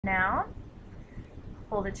Now,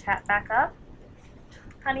 pull the chat back up.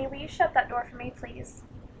 Honey, will you shut that door for me, please?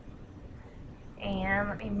 And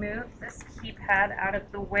let me move this keypad out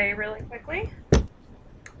of the way really quickly.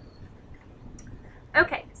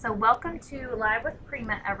 Okay, so welcome to Live with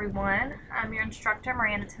Prima, everyone. I'm your instructor,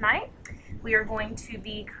 Miranda. Tonight, we are going to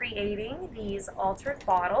be creating these altered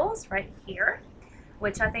bottles right here,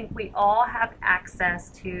 which I think we all have access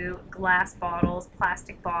to. Glass bottles,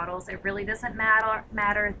 plastic bottles. It really doesn't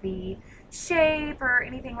matter the shape or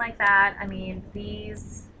anything like that. I mean,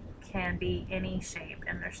 these can be any shape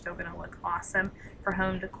and they're still going to look awesome for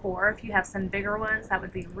home decor. If you have some bigger ones, that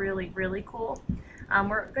would be really, really cool.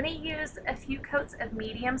 We're going to use a few coats of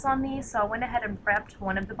mediums on these, so I went ahead and prepped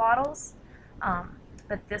one of the bottles,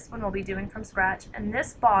 but this one we'll be doing from scratch. And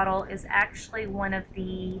this bottle is actually one of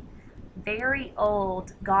the very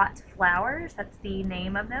old Got Flowers. That's the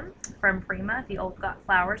name of them, from Prima, the old Got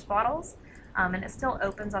Flowers bottles. And it still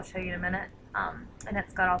opens, I'll show you in a minute, and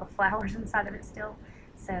it's got all the flowers inside of it still.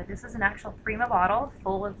 So this is an actual Prima bottle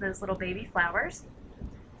full of those little baby flowers.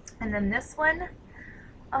 And then this one,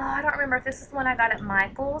 I don't remember if this is the one I got at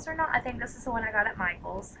Michael's or not. I think this is the one I got at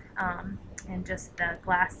Michael's, in just the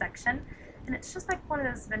glass section. And it's just like one of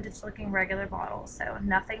those vintage looking regular bottles, so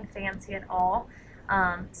nothing fancy at all.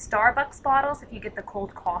 Starbucks bottles, if you get the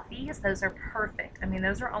cold coffees, those are perfect. I mean,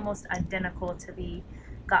 those are almost identical to the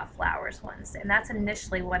Got Flowers ones. And that's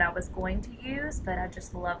initially what I was going to use, but I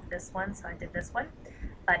just loved this one, so I did this one.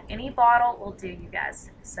 But any bottle will do, you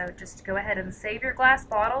guys. So just go ahead and save your glass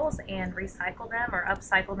bottles and recycle them or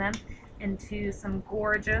upcycle them into some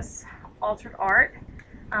gorgeous altered art.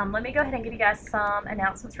 Let me go ahead and give you guys some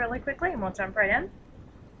announcements really quickly and we'll jump right in.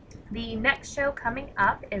 The next show coming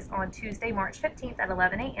up is on Tuesday, March 15th at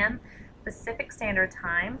 11 a.m. Pacific Standard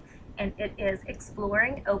Time, and it is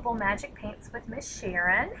Exploring Opal Magic Paints with Miss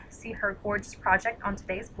Sharon. See her gorgeous project on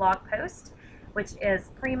today's blog post, which is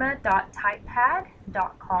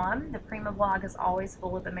prima.typepad.com. The Prima blog is always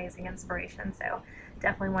full of amazing inspiration, so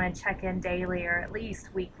definitely want to check in daily or at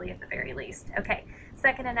least weekly at the very least. Okay,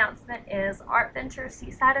 second announcement is Art Venture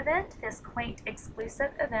Seaside event. This quaint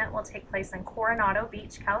exclusive event will take place in Coronado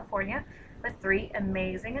Beach, California, with 3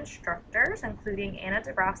 amazing instructors, including Anna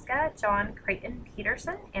Dabrowska, John Creighton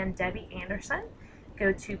Peterson, and Debbie Anderson.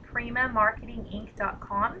 Go to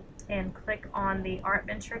primamarketinginc.com and click on the Art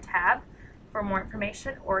Venture tab for more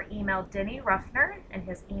information, or email Denny Ruffner, and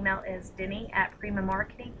his email is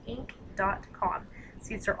denny@primamarketinginc.com.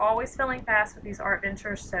 Seats are always filling fast with these art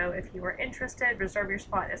ventures, so if you are interested, reserve your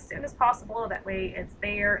spot as soon as possible. That way it's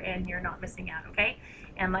there and you're not missing out, okay?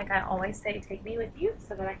 And like I always say, take me with you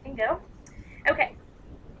so that I can go. Okay,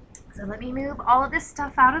 so let me move all of this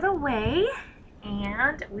stuff out of the way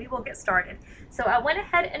and we will get started. So I went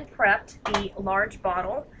ahead and prepped the large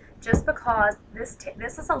bottle just because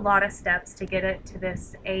this is a lot of steps to get it to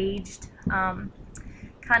this aged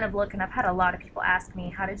kind of look. And I've had a lot of people ask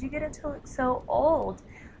me, how did you get it to look so old?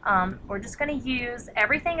 We're just going to use,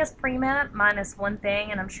 everything is Prima minus one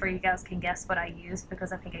thing, and I'm sure you guys can guess what I used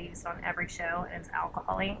because I think I used it on every show, and it's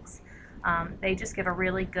alcohol inks. They just give a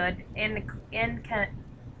really good, in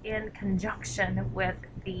conjunction with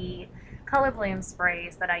the color bloom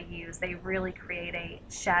sprays that I use, they really create a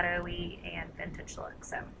shadowy and vintage look.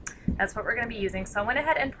 So that's what we're going to be using. So I went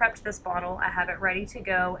ahead and prepped this bottle. I have it ready to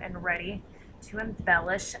go and ready to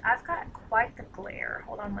embellish. I've got quite the glare.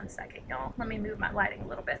 Hold on one second, y'all. Let me move my lighting a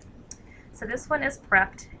little bit. So this one is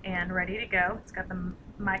prepped and ready to go. It's got the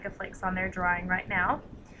mica flakes on there drying right now.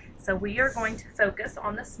 So we are going to focus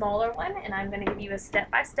on the smaller one, and I'm going to give you a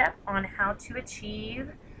step-by-step on how to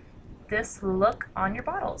achieve this look on your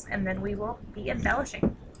bottles, and then we will be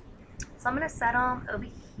embellishing. So I'm going to set them over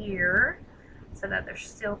here so that they're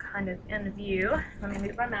still kind of in view. Let me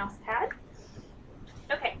move my mouse pad.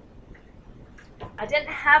 Okay. I didn't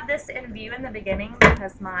have this in view in the beginning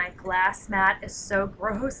because my glass mat is so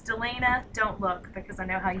gross. Delana, don't look because I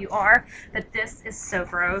know how you are, but this is so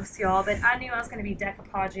gross, y'all. But I knew I was going to be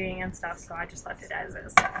decoupaging and stuff, so I just left it as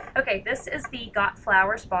is. Okay, this is the Got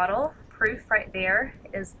Flowers bottle. Proof right there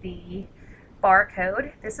is the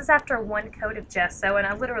barcode. This is after 1 coat of gesso, and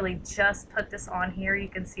I literally just put this on here. You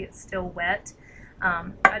can see it's still wet.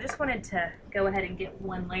 I just wanted to go ahead and get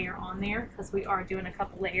 1 layer on there because we are doing a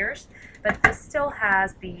couple layers, but this still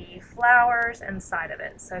has the flowers inside of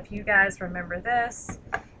it. So if you guys remember this,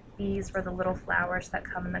 these were the little flowers that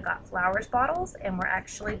come in the Got Flowers bottles, and we're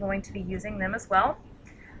actually going to be using them as well.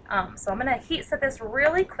 So I'm going to heat set this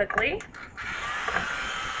really quickly.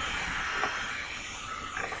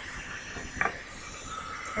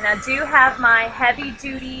 And I do have my heavy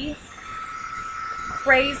duty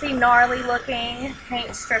crazy gnarly looking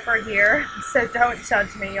paint stripper here, so don't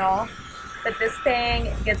judge me, y'all. But this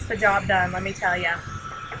thing gets the job done, let me tell you.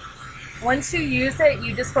 Once you use it,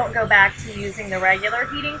 you just won't go back to using the regular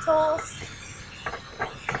heating tools.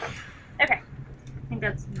 Okay, I think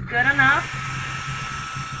that's good enough.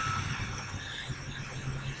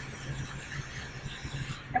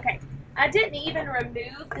 Okay, I didn't even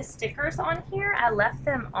remove the stickers on here. I left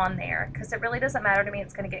them on there because it really doesn't matter to me.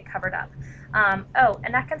 It's going to get covered up. Oh,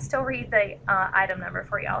 and I can still read the item number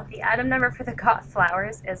for y'all. The item number for the got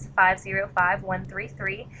flowers is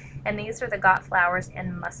 505133, and these are the got flowers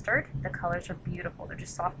in mustard. The colors are beautiful. They're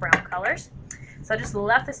just soft brown colors. So I just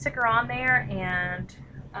left the sticker on there and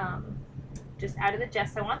just added the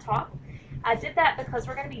gesso on top. I did that because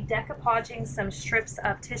we're going to be decoupaging some strips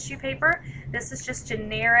of tissue paper. This is just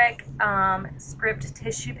generic script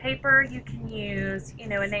tissue paper. You can use, you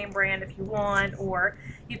know, a name brand if you want, or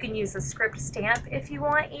you can use a script stamp if you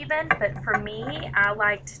want even. But for me, I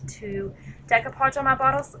liked to decoupage on my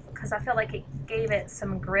bottles because I feel like it gave it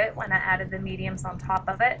some grit when I added the mediums on top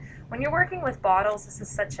of it. When you're working with bottles, this is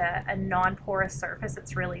such a non-porous surface.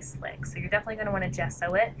 It's really slick. So you're definitely going to want to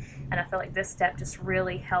gesso it. And I feel like this step just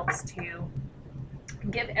really helps to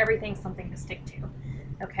give everything something to stick to.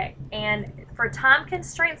 Okay, and for time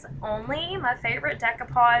constraints only, my favorite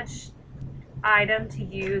decoupage item to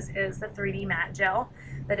use is the 3D matte gel,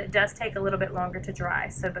 but it does take a little bit longer to dry.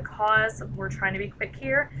 So because we're trying to be quick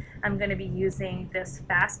here, I'm going to be using this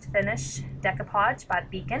Fast Finish decoupage by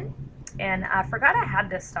Beacon. And I forgot I had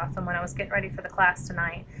this stuff, and when I was getting ready for the class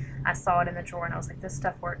tonight, I saw it in the drawer and I was like, this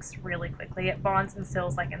stuff works really quickly. It bonds and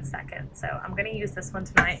seals like in seconds. So I'm going to use this one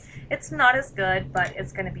tonight. It's not as good, but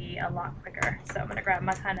it's going to be a lot quicker. So I'm going to grab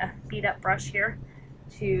my kind of beat up brush here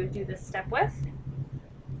to do this step with.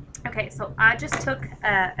 Okay, so I just took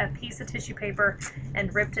a piece of tissue paper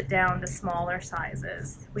and ripped it down to smaller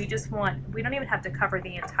sizes. We don't even have to cover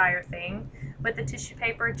the entire thing with the tissue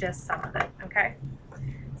paper, just some of it, okay?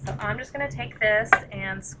 So I'm just going to take this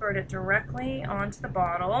and squirt it directly onto the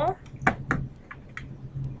bottle.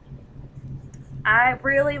 I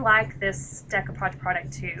really like this decoupage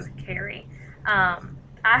product too, Carrie. I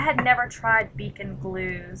had never tried Beacon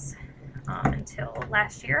glues until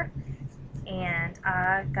last year, and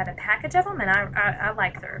I got a package of them, and I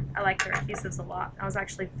like their adhesives a lot. I was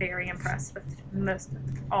actually very impressed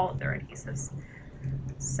with all of their adhesives.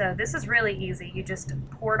 So this is really easy. You just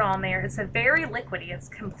pour it on there. It's a very liquidy. It's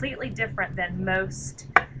completely different than most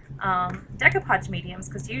decoupage mediums,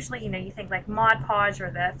 because usually, you know, you think like Mod Podge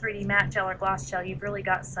or the 3D matte gel or gloss gel, you've really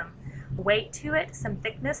got some weight to it, some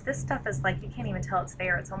thickness. This stuff is like, you can't even tell it's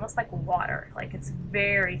there. It's almost like water. Like, it's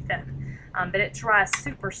very thin, but it dries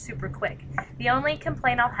super, super quick. The only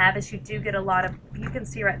complaint I'll have is you do get a lot of, you can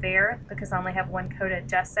see right there, because I only have one coat of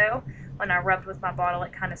gesso, when I rubbed with my bottle,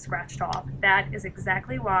 it kind of scratched off. That is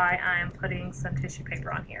exactly why I am putting some tissue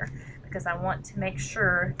paper on here, because I want to make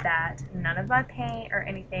sure that none of my paint or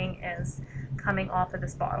anything is coming off of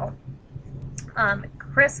this bottle.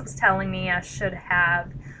 Chris was telling me I should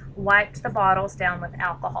have wiped the bottles down with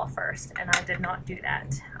alcohol first, and I did not do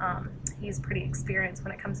that. He's pretty experienced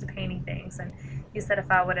when it comes to painting things, and he said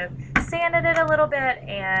if I would have sanded it a little bit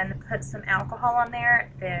and put some alcohol on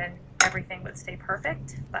there, then everything would stay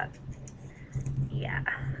perfect. But yeah,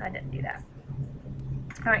 I didn't do that.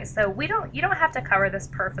 Alright, so you don't have to cover this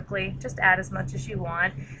perfectly, just add as much as you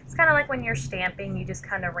want. It's kind of like when you're stamping, you just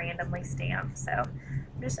kind of randomly stamp. So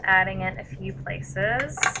I'm just adding it a few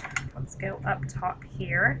places. Let's go up top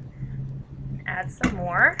here and add some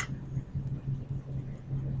more.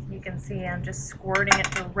 You can see I'm just squirting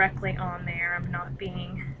it directly on there. I'm not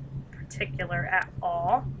being particular at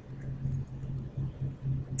all.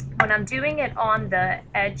 When I'm doing it on the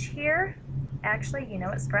edge here, actually, you know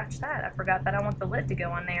what, scratch that. I forgot that I want the lid to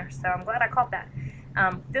go on there, so I'm glad I caught that.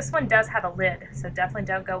 This one does have a lid, so definitely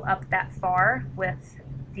don't go up that far with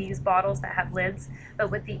these bottles that have lids.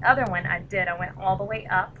 But with the other one, I went all the way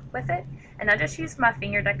up with it, and I just used my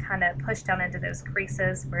finger to kind of push down into those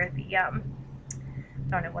creases where the, I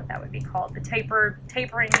don't know what that would be called, the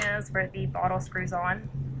tapering is, where the bottle screws on.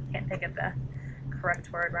 Can't think of the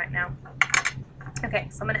correct word right now. Okay,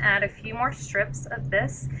 so I'm going to add a few more strips of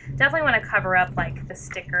this. Definitely want to cover up like the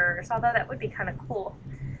stickers, although that would be kind of cool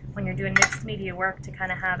when you're doing mixed media work to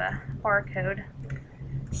kind of have a barcode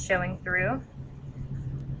showing through.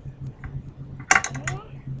 Okay.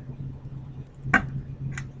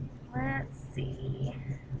 Let's see.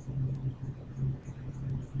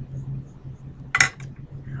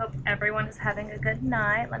 Hope everyone is having a good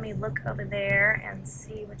night. Let me look over there and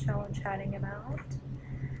see what y'all are chatting about.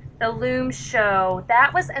 The Loom show.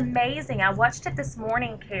 That was amazing. I watched it this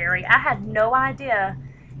morning, Carrie. I had no idea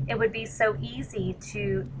it would be so easy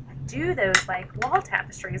to do those like wall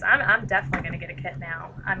tapestries. I'm definitely going to get a kit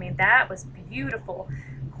now. I mean, that was beautiful.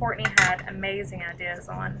 Courtney had amazing ideas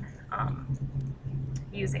on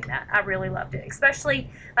using that. I really loved it.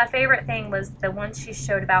 Especially, my favorite thing was the one she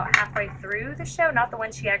showed about halfway through the show, not the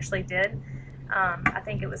one she actually did. I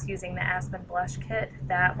think it was using the Aspen Blush kit.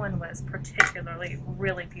 That one was particularly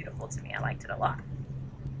really beautiful to me. I liked it a lot.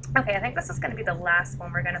 Okay, I think this is going to be the last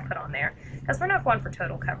one we're going to put on there because we're not going for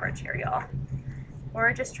total coverage here, y'all.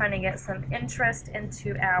 We're just trying to get some interest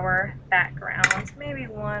into our background. Maybe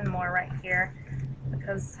one more right here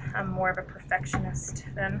because I'm more of a perfectionist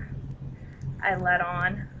than I let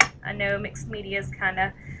on. I know mixed media is kind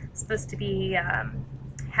of supposed to be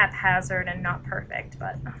haphazard and not perfect,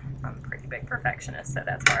 but I'm a pretty big perfectionist, so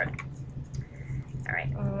that's hard. All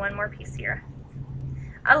right, one more piece here.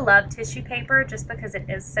 I love tissue paper just because it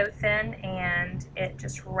is so thin and it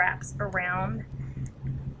just wraps around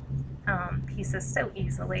pieces so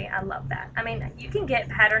easily. I love that. I mean, you can get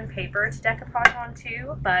patterned paper to decoupage on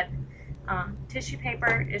too, but tissue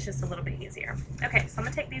paper is just a little bit easier. Okay, so I'm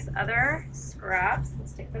going to take these other scraps and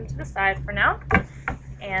stick them to the side for now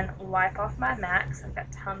and wipe off my mat because I've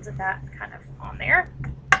got tons of that kind of on there.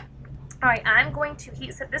 All right, I'm going to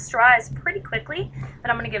heat set. This dries pretty quickly,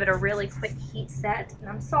 but I'm going to give it a really quick heat set. And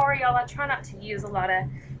I'm sorry, y'all, I try not to use a lot of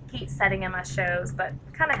heat setting in my shows, but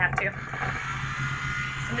kind of have to. So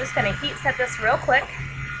I'm just going to heat set this real quick.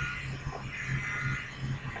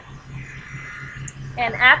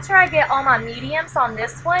 And after I get all my mediums on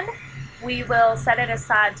this one, we will set it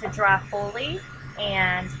aside to dry fully,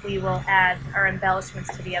 and we will add our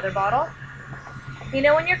embellishments to the other bottle. You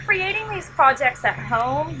know, when you're creating these projects at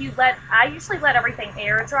home, I usually let everything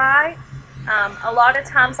air dry. A lot of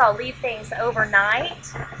times I'll leave things overnight.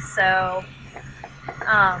 So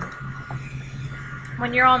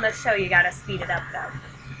when you're on the show, you got to speed it up though.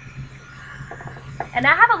 And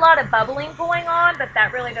I have a lot of bubbling going on, but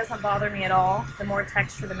that really doesn't bother me at all. The more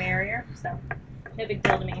texture, the merrier. So no big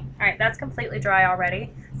deal to me. All right, that's completely dry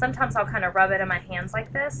already. Sometimes I'll kind of rub it in my hands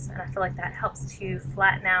like this, and I feel like that helps to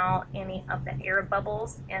flatten out any of the air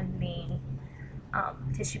bubbles in the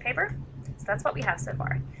tissue paper. So that's what we have so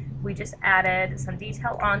far. We just added some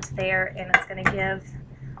detail onto there, and it's going to give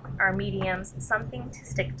our mediums something to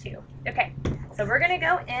stick to. Okay, so we're going to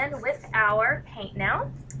go in with our paint now,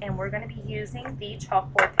 and we're going to be using the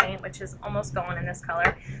chalkboard paint, which is almost gone in this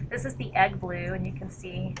color. This is the egg blue, and you can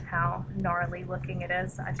see how gnarly looking it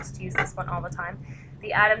is. I just use this one all the time.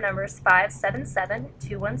 The item number is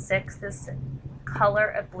 577216. This color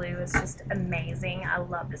of blue is just amazing. I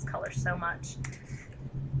love this color so much.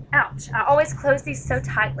 Ouch. I always close these so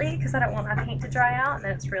tightly because I don't want my paint to dry out, and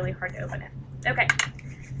then it's really hard to open it. Okay,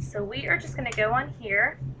 so we are just going to go on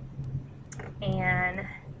here, and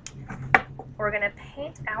we're going to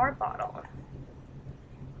paint our bottle.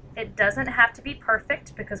 It doesn't have to be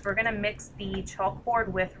perfect because we're going to mix the chalkboard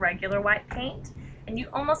with regular white paint, and you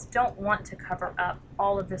almost don't want to cover up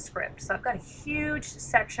all of the script. So I've got a huge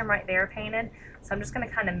section right there painted, so I'm just going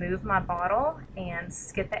to kind of move my bottle and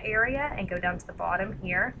skip the area and go down to the bottom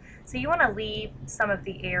here. So you want to leave some of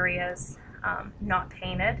the areas not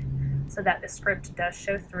painted so that the script does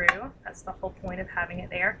show through. That's the whole point of having it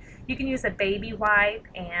there. You can use a baby wipe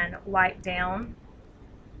and wipe down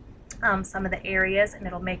some of the areas, and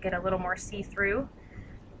it'll make it a little more see-through.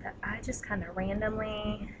 But I just kind of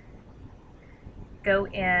randomly go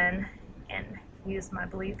in and use my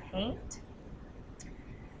blue paint,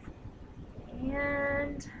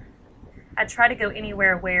 and I try to go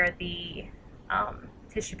anywhere where the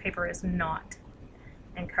tissue paper is not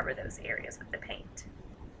and cover those areas with the paint.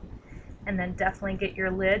 And then definitely get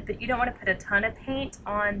your lid, but you don't want to put a ton of paint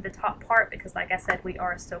on the top part because, like I said, we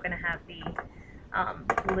are still going to have the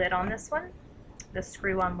lid on this one, the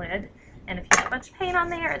screw-on lid, and if you have a bunch of paint on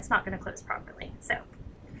there, it's not going to close properly. So,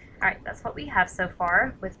 all right, that's what we have so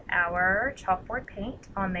far with our chalkboard paint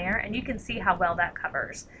on there, and you can see how well that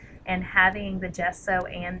covers. And having the gesso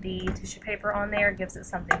and the tissue paper on there gives it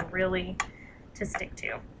something really to stick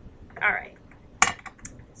to. All right,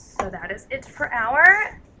 so that is it for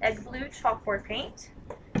our egg blue chalkboard paint.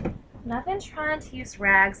 And I've been trying to use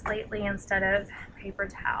rags lately instead of paper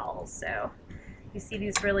towels, so you see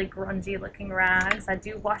these really grungy looking rags. I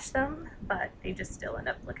do wash them, but they just still end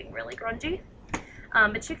up looking really grungy.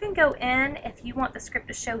 But you can go in, if you want the script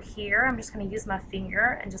to show here, I'm just going to use my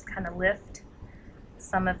finger and just kind of lift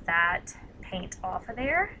some of that paint off of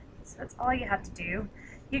there. So that's all you have to do.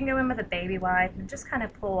 You can go in with a baby wipe and just kind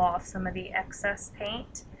of pull off some of the excess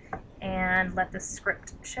paint, and let the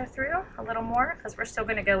script show through a little more, because we're still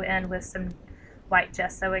going to go in with some white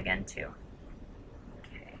gesso again too.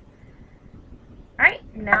 Okay. All right,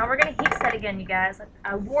 now we're going to heat set again, you guys.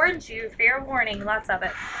 I warned you, fair warning, lots of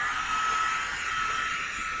it.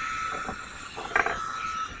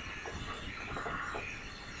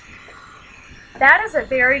 That is a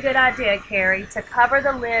very good idea, Carrie, to cover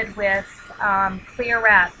the lid with clear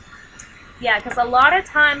wrap. Yeah, because a lot of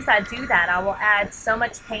times I do that. I will add so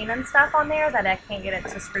much paint and stuff on there that I can't get it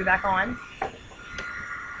to screw back on.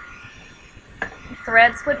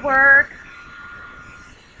 Threads would work.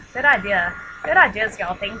 Good idea. Good ideas,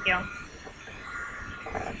 y'all. Thank you.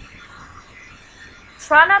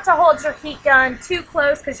 Try not to hold your heat gun too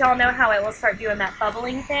close, because y'all know how it will start doing that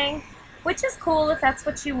bubbling thing, which is cool if that's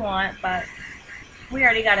what you want, but we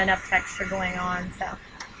already got enough texture going on, so.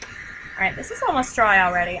 Alright, this is almost dry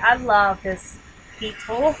already. I love this heat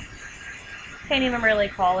tool. Can't even really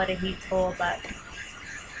call it a heat tool, but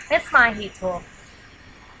it's my heat tool.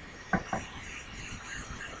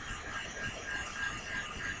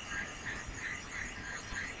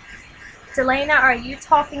 Delana, are you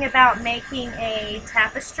talking about making a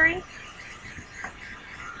tapestry?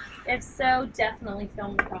 If so, definitely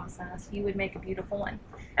film the process. You would make a beautiful one.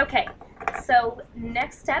 Okay, so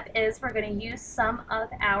next step is we're going to use some of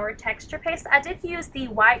our texture paste. I did use the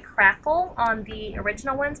white crackle on the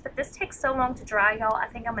original ones, but this takes so long to dry, y'all. I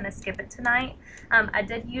think I'm going to skip it tonight. I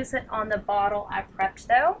did use it on the bottle I prepped,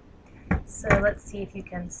 though. So let's see if you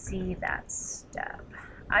can see that step.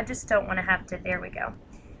 I just don't want to have to, there we go.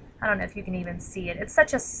 I don't know if you can even see it. It's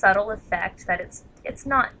such a subtle effect that it's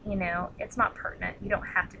not, you know, it's not pertinent. You don't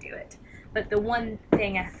have to do it. But the one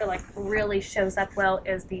thing I feel like really shows up well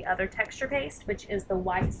is the other texture paste, which is the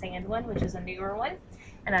white sand one, which is a newer one.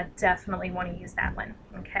 And I definitely want to use that one,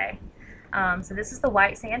 okay? So this is the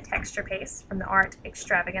white sand texture paste from the Art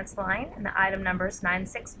Extravagance line, and the item number is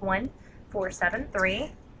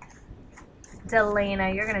 961473.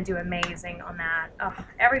 Delana, you're going to do amazing on that. Oh,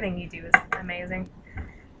 everything you do is amazing.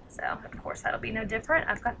 So, of course, that'll be no different.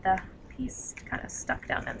 I've got the piece kind of stuck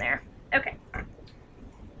down in there. Okay.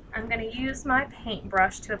 I'm going to use my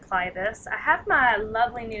paintbrush to apply this. I have my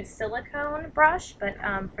lovely new silicone brush, but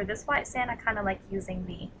for this white sand, I kind of like using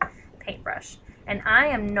the paintbrush. And I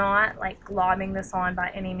am not like globbing this on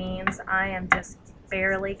by any means. I am just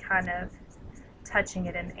barely kind of touching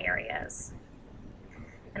it in areas.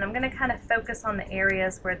 And I'm going to kind of focus on the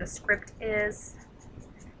areas where the script is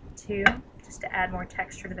too, just to add more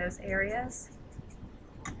texture to those areas.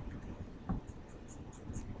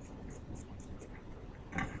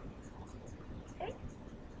 Okay.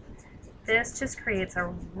 This just creates a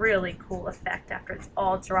really cool effect after it's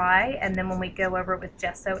all dry, and then when we go over it with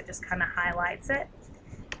gesso, it just kind of highlights it,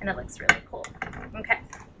 and it looks really cool. Okay,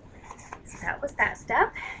 so that was that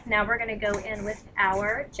step. Now we're going to go in with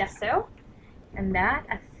our gesso, and that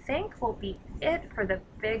I think will be it for the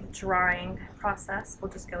big drying process.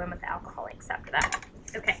 We'll just go in with the alcohol inks after that.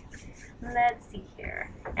 Okay, let's see here.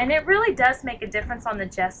 And it really does make a difference on the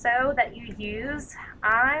gesso that you use.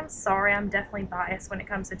 I'm sorry, I'm definitely biased when it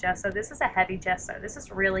comes to gesso. This is a heavy gesso. This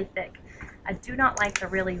is really thick. I do not like the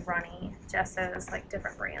really runny gessos like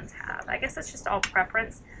different brands have. I guess it's just all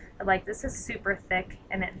preference. But like this is super thick,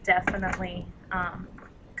 and it definitely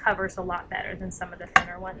covers a lot better than some of the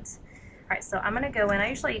thinner ones. Alright, so I'm going to go in. I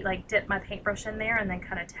usually like dip my paintbrush in there and then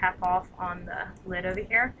kind of tap off on the lid over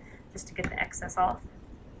here just to get the excess off.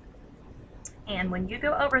 And when you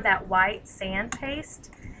go over that white sand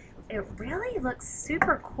paste, it really looks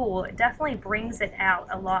super cool. It definitely brings it out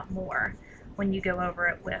a lot more when you go over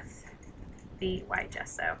it with the white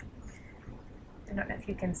gesso. I don't know if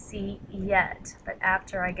you can see yet, but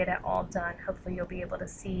after I get it all done, hopefully you'll be able to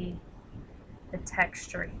see the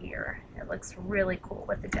texture here. It looks really cool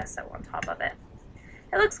with the gesso on top of it.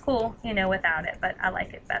 It looks cool, you know, without it, but I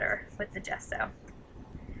like it better with the gesso.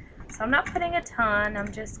 So I'm not putting a ton,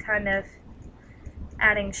 I'm just kind of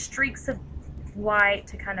adding streaks of white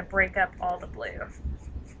to kind of break up all the blue.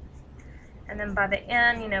 And then by the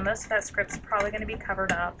end, you know, most of that script's probably going to be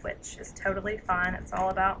covered up, which is totally fine. It's all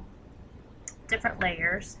about different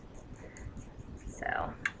layers. So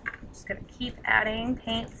I'm just going to keep adding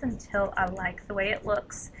paints until I like the way it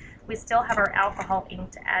looks. We still have our alcohol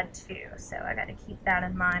ink to add too, so I got to keep that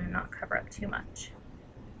in mind and not cover up too much.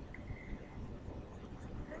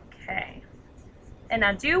 Okay, and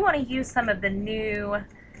I do want to use some of the new,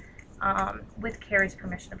 with Carrie's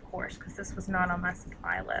permission of course, because this was not on my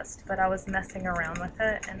supply list, but I was messing around with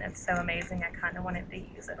it and it's so amazing I kind of wanted to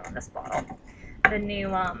use it on this bottle. The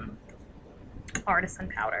new artisan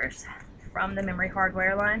powders from the Memory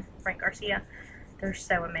Hardware line, Frank Garcia. They're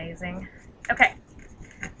so amazing. Okay,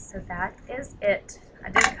 so that is it. I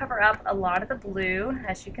did cover up a lot of the blue,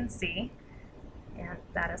 as you can see, and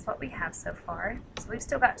that is what we have so far. So we've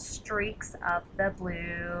still got streaks of the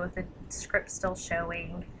blue, the script still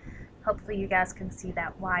showing. Hopefully you guys can see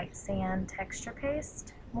that white sand texture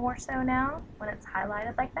paste more so now when it's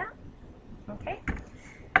highlighted like that. Okay,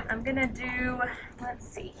 I'm gonna do, let's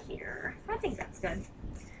see here, I think that's good.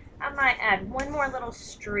 I might add one more little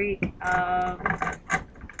streak of,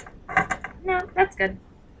 no, that's good.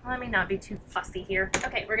 Let me not be too fussy here.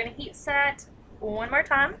 Okay, we're gonna heat set one more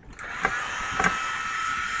time.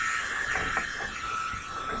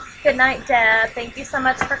 Good night, Deb. Thank you so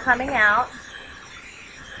much for coming out.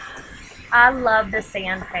 I love the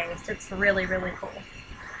sand paste. It's really, really cool.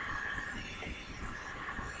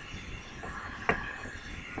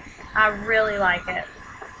 I really like it.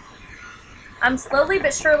 I'm slowly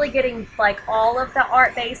but surely getting like all of the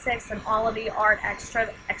art basics and all of the art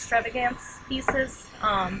extravagance pieces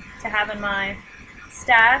to have in my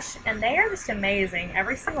stash, and they are just amazing,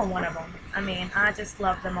 every single one of them. I mean, I just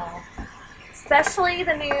love them all. Especially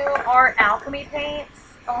the new art alchemy paints.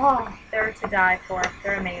 Oh, they're to die for.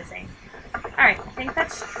 They're amazing. Alright, I think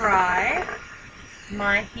that's dry.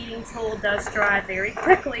 My heating tool does dry very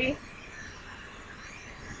quickly.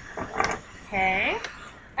 Okay.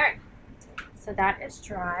 Alright. So that is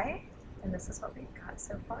dry, and this is what we've got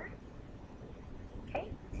so far. Okay.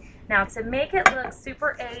 Now to make it look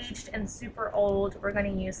super aged and super old, we're going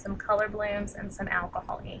to use some color blooms and some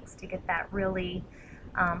alcohol inks to get that really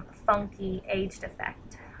funky aged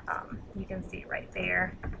effect. You can see it right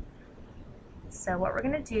there. So what we're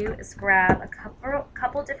going to do is grab a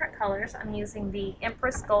couple different colors. I'm using the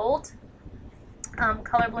Empress Gold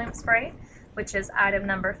color bloom spray, which is item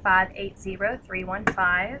number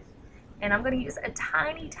 580315. And I'm going to use a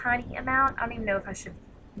tiny, tiny amount. I don't even know if I should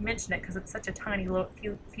mention it because it's such a tiny little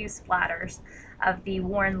few splatters of the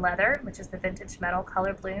Worn Leather, which is the vintage metal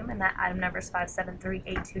color bloom, and that item number is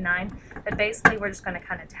 573829. But basically we're just going to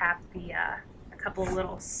kind of tap the a couple of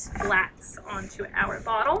little splats onto our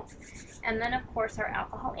bottle. And then of course our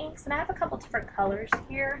alcohol inks, and I have a couple different colors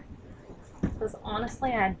here because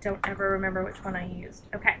honestly I don't ever remember which one I used.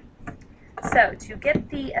 Okay. So to get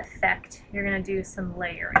the effect, you're going to do some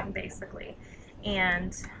layering basically,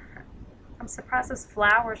 and I'm surprised those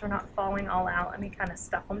flowers are not falling all out. Let me kind of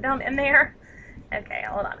stuff them down in there. Okay,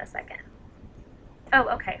 hold on a second. Oh,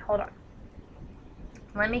 okay, hold on.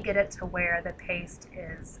 Let me get it to where the paste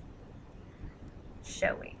is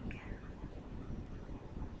showing.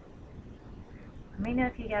 Let me know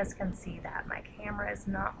if you guys can see that. My camera is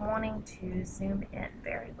not wanting to zoom in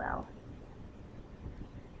very well.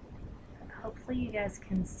 Hopefully you guys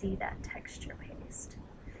can see that texture paste.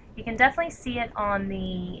 You can definitely see it on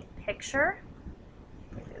the picture.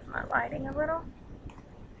 Let me move my lighting a little.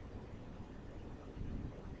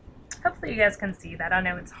 Hopefully you guys can see that. I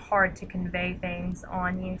know it's hard to convey things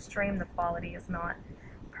on Ustream. The quality is not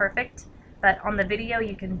perfect, but on the video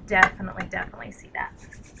you can definitely see that.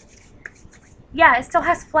 Yeah, it still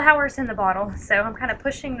has flowers in the bottle, so I'm kind of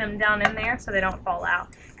pushing them down in there so they don't fall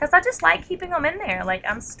out. Because I just like keeping them in there. Like,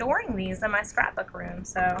 I'm storing these in my scrapbook room,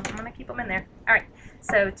 so I'm going to keep them in there. Alright,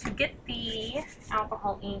 so to get the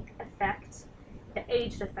alcohol ink effect, the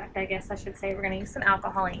aged effect, I guess I should say, we're going to use some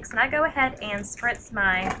alcohol inks. And I go ahead and spritz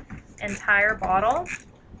my entire bottle.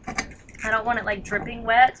 I don't want it like dripping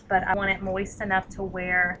wet, but I want it moist enough to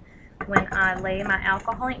where when I lay my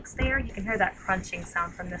alcohol inks there, you can hear that crunching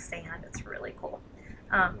sound from the sand. It's really cool.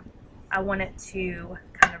 I want it to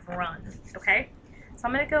kind of run, okay? So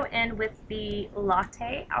I'm going to go in with the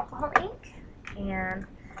Latte alcohol ink, and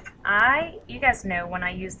you guys know when I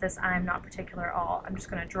use this, I'm not particular at all. I'm just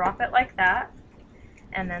going to drop it like that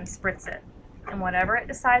and then spritz it. And whatever it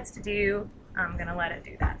decides to do, I'm going to let it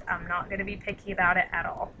do that. I'm not going to be picky about it at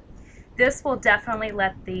all. This will definitely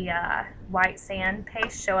let the white sand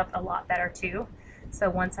paste show up a lot better too. So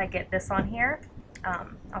once I get this on here,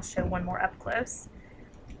 I'll show one more up close.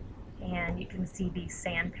 And you can see the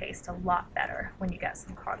sand paste a lot better when you get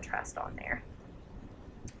some contrast on there.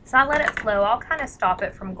 So I let it flow. I'll kind of stop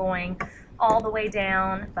it from going all the way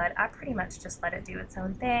down, but I pretty much just let it do its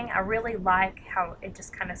own thing. I really like how it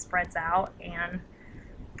just kind of spreads out, and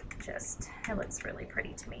it looks really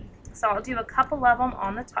pretty to me. So I'll do a couple of them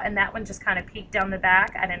on the top, and that one just kind of peeked down the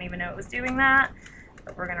back. I didn't even know it was doing that,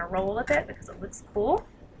 but we're gonna roll with it because it looks cool.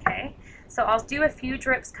 Okay, so I'll do a few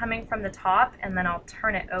drips coming from the top, and then I'll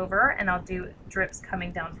turn it over and I'll do drips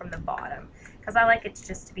coming down from the bottom because I like it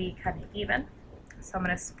just to be kind of even. So I'm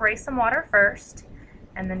going to spray some water first,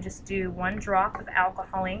 and then just do one drop of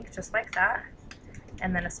alcohol ink just like that,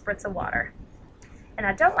 and then a spritz of water. And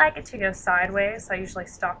I don't like it to go sideways, so I usually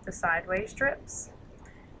stop the sideways drips.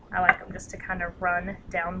 I like them just to kind of run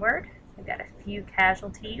downward. We've got a few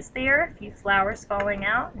casualties there, a few flowers falling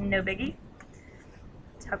out, no biggie.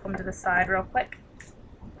 Tuck them to the side real quick.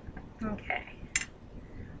 Okay.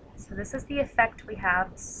 So this is the effect we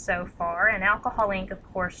have so far, and alcohol ink, of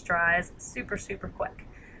course, dries super, super quick.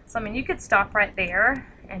 So, I mean, you could stop right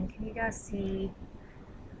there, and can you guys see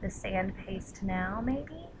the sand paste now,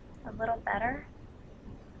 maybe? A little better?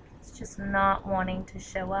 It's just not wanting to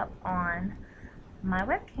show up on my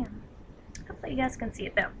webcam. Hopefully you guys can see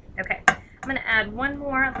it though. Okay, I'm going to add one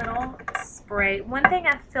more little spray. One thing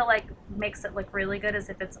I feel like makes it look really good is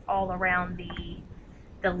if it's all around the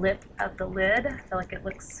lip of the lid. I feel like it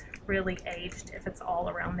looks really aged if it's all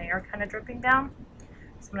around there kind of dripping down.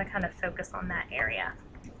 So I'm going to kind of focus on that area.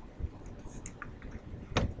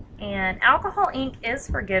 And alcohol ink is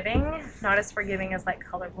forgiving, not as forgiving as like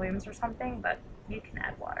color blooms or something, but you can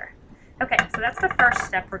add water. Okay, so that's the first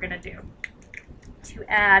step we're going to do. To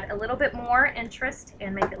add a little bit more interest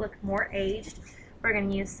and make it look more aged, we're going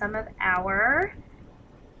to use some of our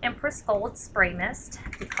Empress Gold Spray Mist,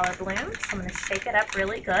 the color bloom. So I'm going to shake it up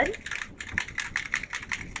really good.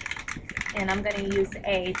 And I'm going to use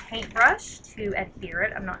a paintbrush to adhere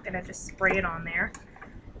it. I'm not going to just spray it on there.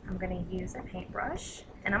 I'm going to use a paintbrush.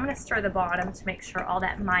 And I'm going to stir the bottom to make sure all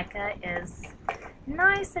that mica is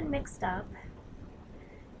nice and mixed up.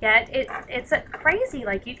 Yeah, it's crazy.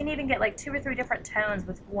 Like, you can even get like 2 or 3 different tones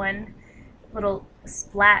with one little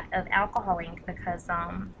splat of alcohol ink because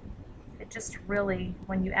it just really,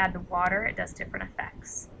 when you add the water, it does different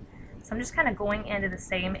effects. So I'm just kind of going into the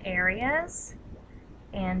same areas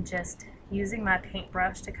and just using my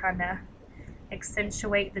paintbrush to kind of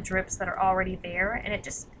accentuate the drips that are already there, and it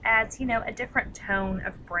just adds, you know, a different tone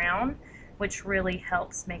of brown, which really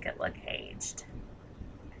helps make it look aged.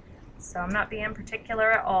 So I'm not being particular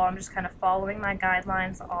at all. I'm just kind of following my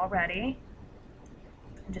guidelines already.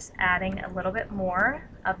 I'm just adding a little bit more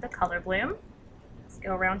of the color bloom. Let's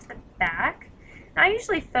go around to the back. Now, I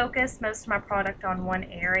usually focus most of my product on one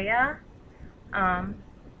area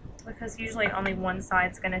because usually only one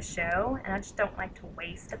side's going to show, and I just don't like to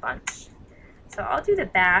waste a bunch. So I'll do the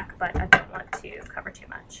back, but I don't want to cover too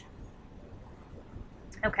much.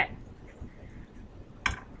 Okay.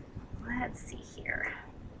 Let's see here.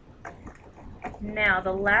 Now,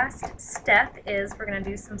 the last step is we're going to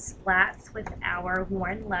do some splats with our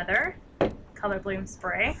worn leather color bloom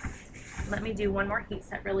spray. Let me do one more heat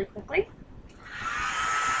set really quickly.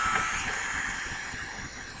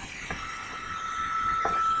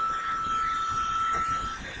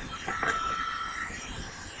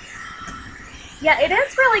 Yeah, it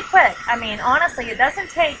is really quick. I mean, honestly, it doesn't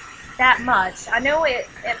take that much. I know it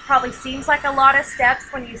probably seems like a lot of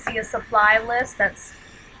steps when you see a supply list that's,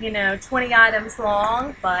 you know, 20 items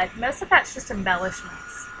long, but most of that's just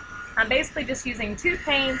embellishments. I'm basically just using 2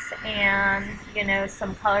 paints and, you know,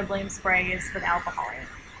 some color bloom sprays with alcohol in it.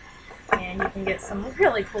 And you can get some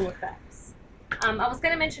really cool effects. I was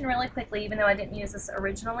going to mention really quickly, even though I didn't use this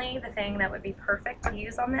originally, the thing that would be perfect to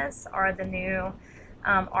use on this are the new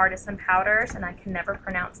artisan powders, and I can never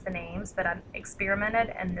pronounce the names, but I've experimented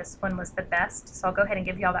and this one was the best. So I'll go ahead and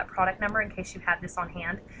give you all that product number in case you have this on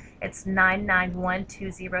hand. It's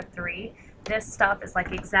 991203. This stuff is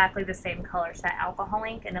like exactly the same color as that alcohol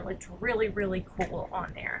ink, and it looked really, really cool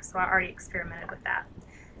on there. So I already experimented with that.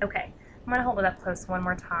 Okay, I'm going to hold it up close one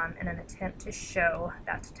more time in an attempt to show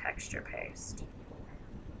that texture paste.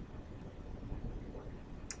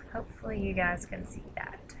 Hopefully you guys can see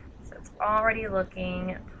that. So it's already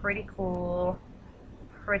looking pretty cool,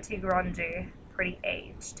 pretty grungy, pretty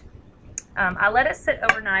aged. I let it sit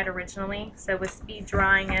overnight originally, so with speed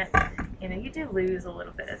drying it, you know, you do lose a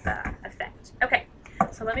little bit of that effect. Okay,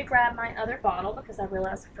 so let me grab my other bottle because I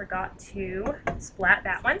realized I forgot to splat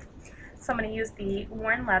that one. So I'm going to use the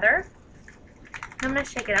worn leather. I'm going to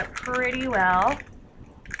shake it up pretty well.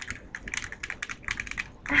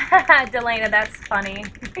 Delana, that's funny.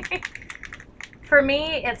 For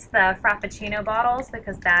me, it's the Frappuccino bottles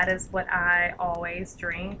because that is what I always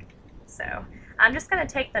drink. So I'm just going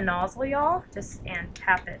to take the nozzle, y'all, and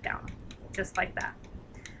tap it down, just like that.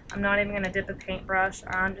 I'm not even going to dip a paintbrush.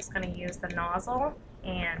 I'm just going to use the nozzle,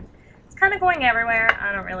 and it's kind of going everywhere.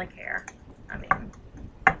 I don't really care. I mean,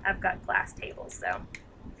 I've got glass tables, so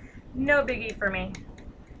no biggie for me.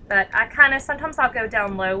 But I kind of, sometimes I'll go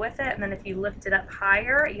down low with it, and then if you lift it up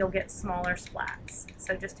higher, you'll get smaller splats.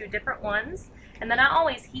 So just do different ones. And then I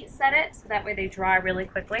always heat set it, so that way they dry really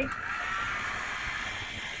quickly.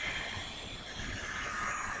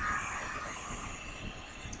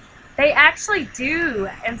 They actually do.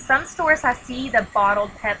 In some stores I see the bottled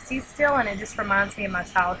Pepsi still, and it just reminds me of my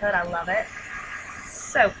childhood. I love it.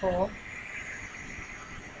 So cool.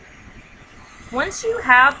 Once you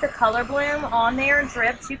have the color bloom on there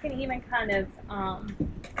dripped, you can even kind of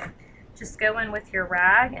just go in with your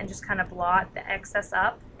rag and just kind of blot the excess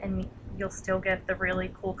up, and you'll still get the really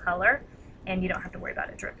cool color, and you don't have to worry about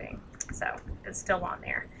it dripping. So it's still on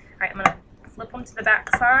there. All right, I'm gonna flip them to the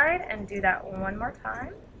back side and do that one more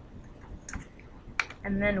time.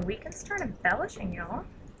 And then we can start embellishing, y'all.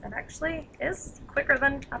 That actually is quicker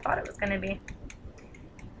than I thought it was gonna be.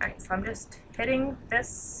 All right, so I'm just hitting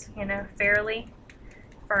this, you know, fairly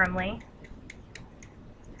firmly.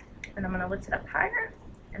 And I'm gonna lift it up higher,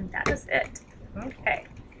 and that is it. Okay,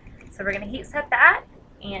 so we're gonna heat set that.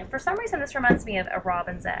 And for some reason, this reminds me of a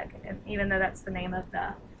robin's egg. And even though that's the name of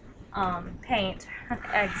the paint,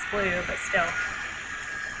 egg's blue, but still.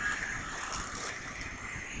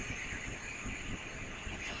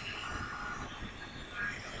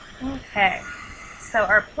 Okay, so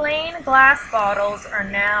our plain glass bottles are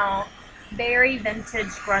now very vintage,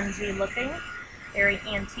 grungy looking, very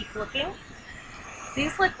antique looking.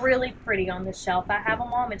 These look really pretty on the shelf. I have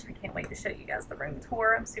them on, which I can't wait to show you guys the room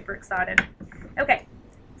tour. I'm super excited. Okay,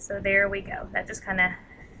 so there we go. That just kind of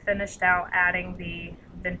finished out adding the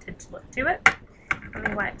vintage look to it. Let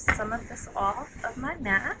me wipe some of this off of my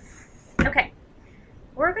mat. Okay,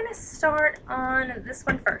 we're gonna start on this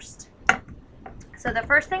one first. So the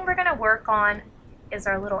first thing we're gonna work on is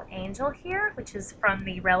our little angel here, which is from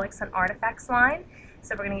the Relics and Artifacts line.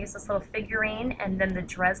 So we're gonna use this little figurine and then the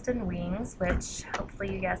Dresden wings, which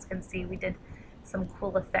hopefully you guys can see we did some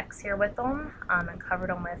cool effects here with them and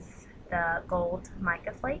covered them with the gold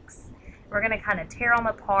mica flakes. We're gonna kind of tear them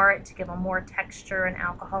apart to give them more texture and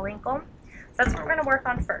alcohol ink them. So that's what we're gonna work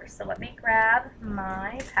on first. So let me grab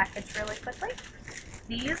my package really quickly.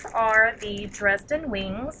 These are the Dresden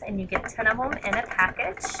wings, and you get 10 of them in a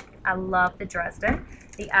package. I love the Dresden.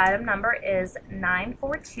 The item number is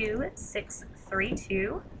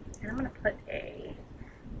 942632. And I'm gonna put a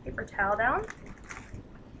paper towel down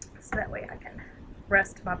so that way I can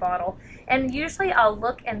rest my bottle. And usually I'll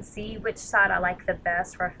look and see which side I like the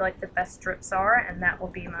best, where I feel like the best drips are, and that will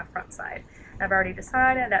be my front side. I've already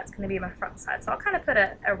decided that's going to be my front side. So I'll kind of put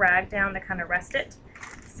a rag down to kind of rest it.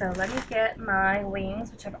 So let me get my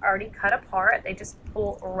wings, which I've already cut apart. They just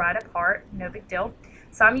pull right apart, no big deal.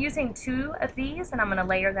 So I'm using 2 of these, and I'm going to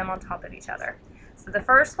layer them on top of each other. So the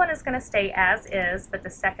first one is going to stay as is, but the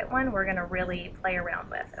second one we're going to really play around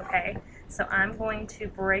with, okay? So I'm going to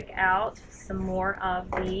break out some more of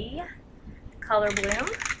the color bloom,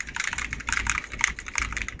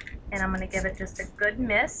 and I'm going to give it just a good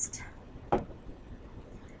mist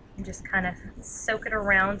and just kind of soak it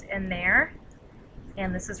around in there.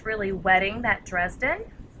 And this is really wetting that Dresden.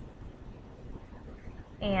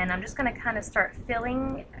 And I'm just going to kind of start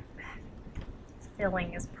filling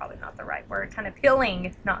is probably not the right word, kind of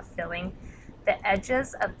peeling, not filling, the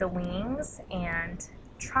edges of the wings and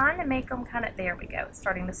trying to make them kind of, there we go, it's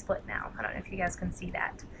starting to split now. I don't know if you guys can see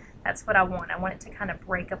that. That's what I want. I want it to kind of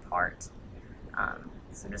break apart.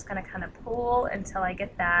 So I'm just going to kind of pull until I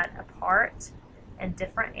get that apart in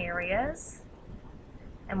different areas.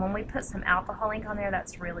 And when we put some alcohol ink on there,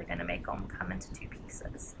 that's really going to make them come into 2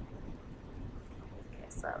 pieces. Okay,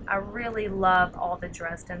 so I really love all the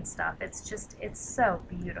Dresden stuff. It's just, it's so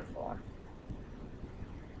beautiful.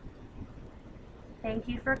 Thank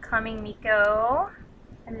you for coming, Mico.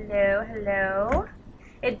 Hello, hello.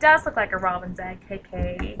 It does look like a robin's egg,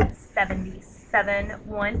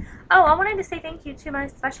 KK771. Oh, I wanted to say thank you to my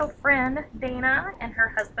special friend, Dana, and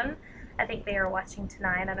her husband. I think they are watching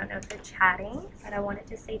tonight. I don't know if they're chatting, but I wanted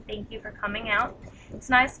to say thank you for coming out.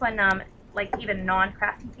 It's nice when, like, even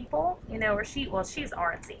non-crafty people, you know, or she's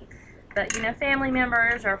artsy, but, you know, family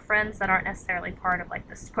members or friends that aren't necessarily part of, like,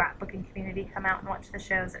 the scrapbooking community come out and watch the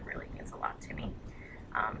shows. It really means a lot to me.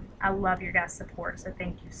 I love your guys' support, so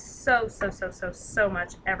thank you so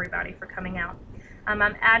much, everybody, for coming out. I'm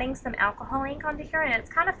adding some alcohol ink onto here, and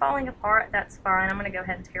it's kind of falling apart. That's fine. I'm going to go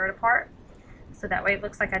ahead and tear it apart, so that way it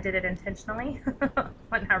looks like I did it intentionally,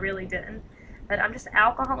 when I really didn't. But I'm just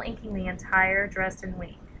alcohol inking the entire Dresden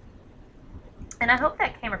wing. And I hope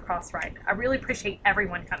that came across right. I really appreciate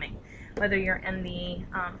everyone coming, whether you're in the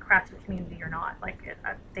crafting community or not. Like,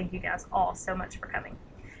 I thank you guys all so much for coming.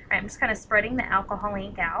 All right, I'm just kind of spreading the alcohol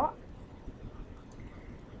ink out.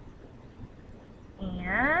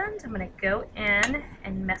 And I'm going to go in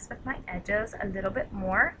and mess with my edges a little bit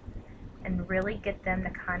more and really get them to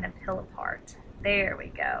kind of peel apart. There we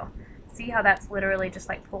go. See how that's literally just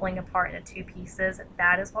like pulling apart into 2 pieces?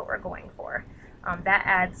 That is what we're going for. That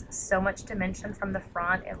adds so much dimension from the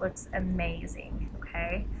front. It looks amazing,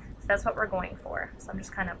 okay? So that's what we're going for. So I'm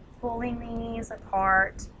just kind of pulling these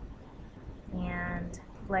apart and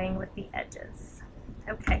playing with the edges.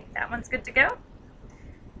 Okay, that one's good to go.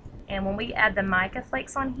 And when we add the mica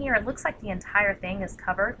flakes on here, it looks like the entire thing is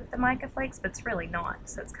covered with the mica flakes, but it's really not.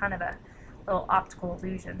 So it's kind of a little optical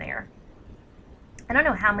illusion there. I don't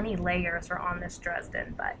know how many layers are on this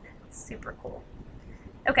Dresden, but it's super cool.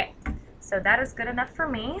 Okay, so that is good enough for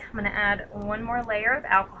me. I'm going to add one more layer of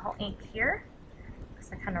alcohol ink here, because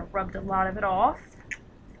I kind of rubbed a lot of it off.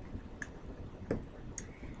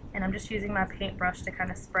 And I'm just using my paintbrush to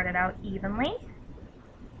kind of spread it out evenly.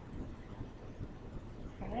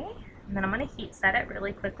 Okay, and then I'm going to heat set it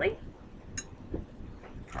really quickly.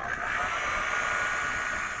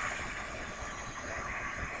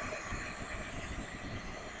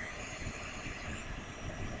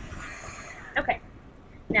 Okay,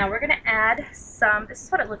 now we're going to add some, this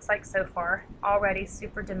is what it looks like so far, already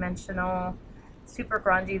super dimensional, super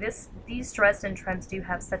grungy. These Dresden trims do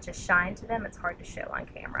have such a shine to them, it's hard to show on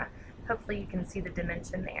camera. Hopefully you can see the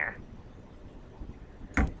dimension there.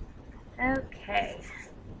 Okay.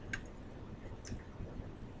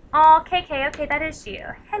 Oh, KK, okay, that is you.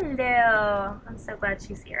 Hello. I'm so glad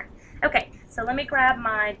she's here. Okay, so let me grab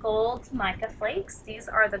my gold mica flakes. These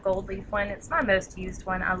are the gold leaf one. It's my most used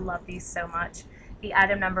one. I love these so much. The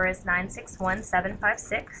item number is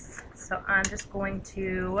 961756. So I'm just going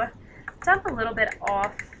to dump a little bit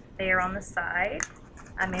off there on the side.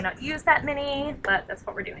 I may not use that many, but that's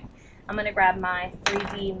what we're doing. I'm going to grab my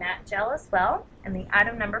 3D matte gel as well, and the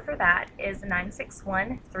item number for that is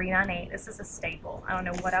 961398. This is a staple. I don't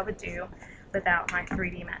know what I would do without my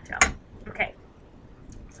 3D matte gel. Okay,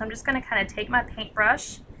 so I'm just going to kind of take my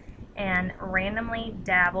paintbrush and randomly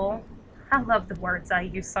dabble. I love the words I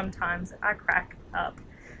use sometimes. I crack up.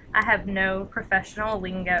 I have no professional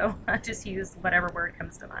lingo. I just use whatever word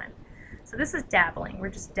comes to mind. So this is dabbling. We're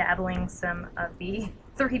just dabbling some of the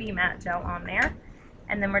 3D matte gel on there.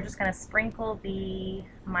 And then we're just going to sprinkle the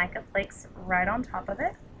mica flakes right on top of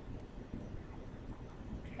it.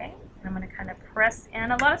 Okay, and I'm going to kind of press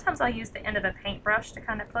in. A lot of times I'll use the end of a paintbrush to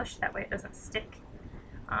kind of push, that way it doesn't stick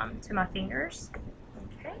to my fingers.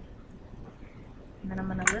 Okay, and then I'm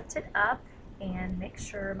going to lift it up and make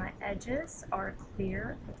sure my edges are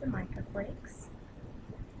clear of the mica flakes.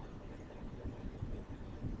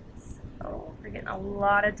 So we're getting a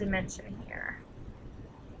lot of dimension here.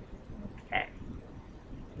 Okay.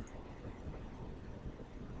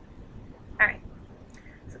 Alright,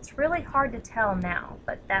 so it's really hard to tell now,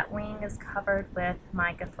 but that wing is covered with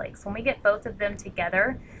mica flakes. When we get both of them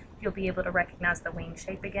together, you'll be able to recognize the wing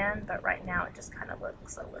shape again, but right now it just kind of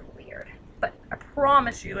looks a little weird. But I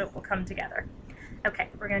promise you it will come together. Okay,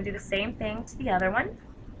 we're going to do the same thing to the other one.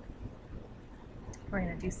 We're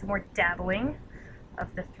going to do some more dabbling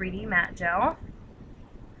of the 3D matte gel.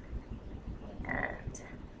 And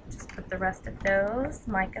just put the rest of those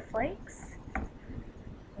mica flakes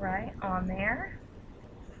right on there.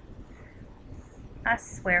 I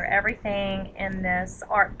swear everything in this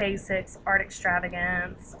Art Basics, Art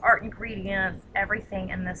Extravagance, Art Ingredients, everything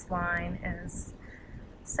in this line is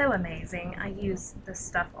so amazing. I use this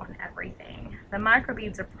stuff on everything. The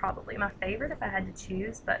microbeads are probably my favorite if I had to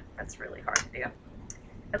choose, but that's really hard to do.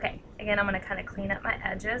 Okay, again I'm going to kind of clean up my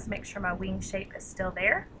edges, make sure my wing shape is still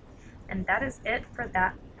there. And that is it for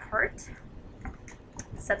that part.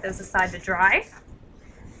 Set those aside to dry.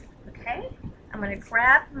 Okay, I'm going to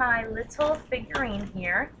grab my little figurine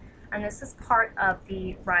here, and this is part of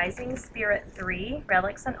the Rising Spirit 3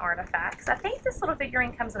 Relics and Artifacts. I think this little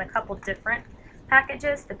figurine comes in a couple different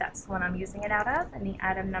packages, but that's the one I'm using it out of, and the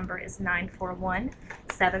item number is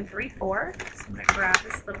 941734. So I'm going to grab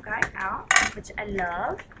this little guy out, which I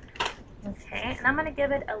love. Okay, and I'm going to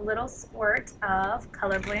give it a little squirt of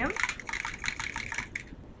Color Bloom,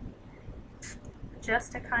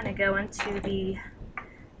 just to kind of go into the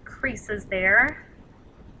creases there.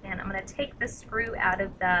 And I'm going to take this screw out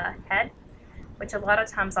of the head, which a lot of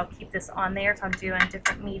times I'll keep this on there if I'm doing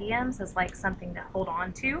different mediums as like something to hold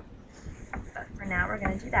on to. But for now we're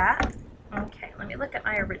going to do that. Okay, let me look at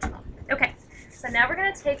my original. Okay, so now we're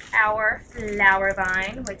going to take our flower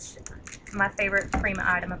vine, which my favorite Prima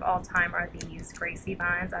item of all time are these Gracie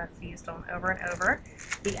vines. I've used them over and over.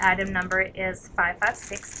 The item number is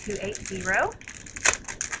 556280.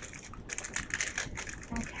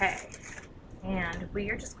 Okay, and we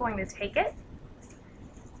are just going to take it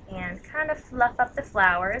and kind of fluff up the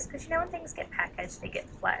flowers, because you know when things get packaged they get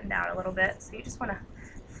flattened out a little bit, so you just want to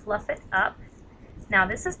fluff it up. Now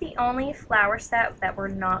this is the only flower set that we're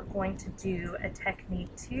not going to do a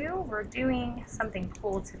technique to. We're doing something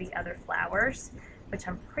cool to the other flowers, which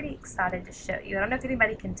I'm pretty excited to show you. I don't know if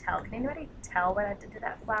anybody can tell. Can anybody tell what I did to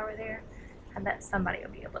that flower there? I bet somebody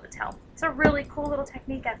will be able to tell. It's a really cool little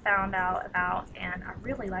technique I found out about, and I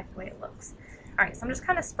really like the way it looks. Alright, so I'm just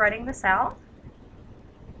kind of spreading this out.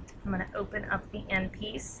 I'm going to open up the end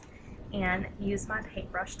piece and use my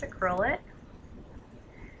paintbrush to curl it.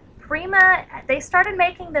 Prima, they started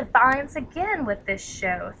making the vines again with this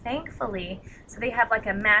show, thankfully. So they have like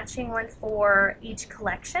a matching one for each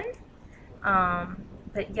collection.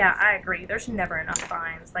 But yeah, I agree. There's never enough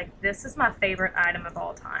vines. Like, this is my favorite item of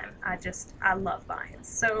all time. I love vines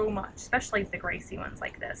so much, especially the Gracie ones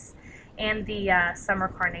like this. And the Summer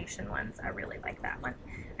Carnation ones. I really like that one.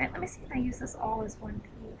 All right, let me see if I use this all as one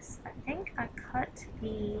piece. I think I cut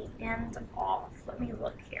the end off. Let me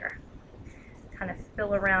look here. Kind of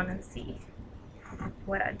feel around and see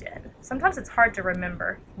what I did. Sometimes it's hard to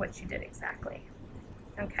remember what you did exactly.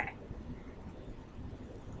 Okay.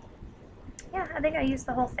 Yeah, I think I used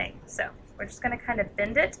the whole thing. So we're just going to kind of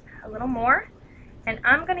bend it a little more. And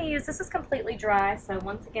I'm going to use, this is completely dry, so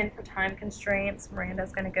once again for time constraints,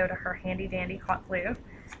 Miranda's going to go to her handy dandy hot glue.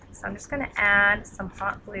 So I'm just going to add some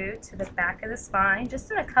hot glue to the back of this vine,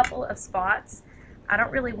 just in a couple of spots. I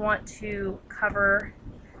don't really want to cover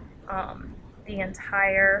the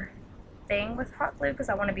entire thing with hot glue because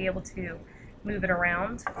I want to be able to move it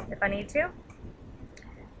around if I need to.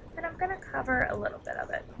 And I'm going to cover a little bit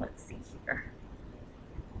of it. Let's see here.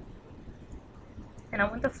 And I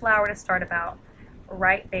want the flower to start about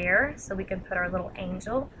right there so we can put our little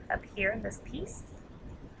angel up here in this piece.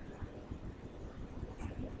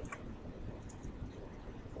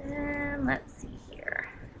 And let's see here.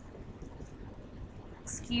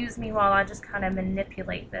 Excuse me while I just kind of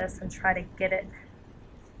manipulate this and try to get it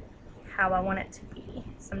how I want it to be.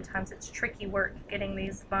 Sometimes it's tricky work getting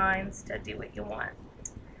these vines to do what you want.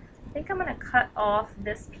 I think I'm going to cut off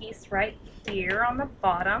this piece right here on the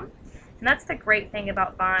bottom. And that's the great thing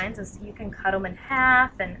about vines is you can cut them in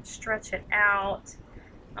half and stretch it out.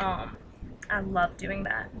 I love doing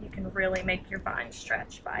that. You can really make your vine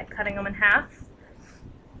stretch by cutting them in half.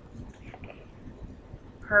 Okay,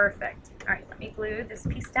 perfect. All right, let me glue this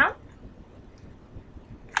piece down.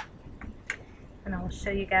 And I will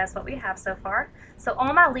show you guys what we have so far. So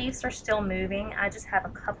all my leaves are still moving. I just have a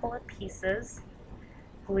couple of pieces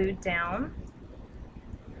glued down.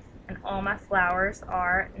 And all my flowers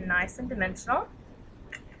are nice and dimensional.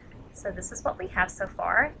 So this is what we have so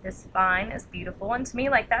far. This vine is beautiful, and to me,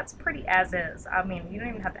 like, that's pretty as is. I mean, you don't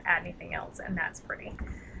even have to add anything else, and that's pretty.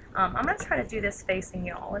 I'm going to try to do this facing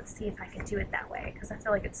y'all. Let's see if I can do it that way, because I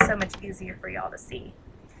feel like it's so much easier for y'all to see.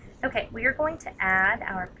 Okay, we are going to add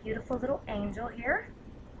our beautiful little angel here.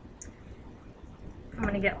 I'm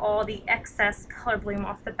going to get all the excess color bloom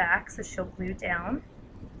off the back so she'll glue down.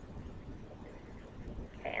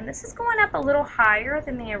 Okay, and this is going up a little higher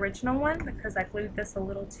than the original one because I glued this a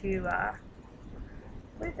little too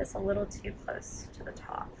close to the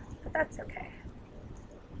top, but that's okay.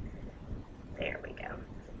 There we go.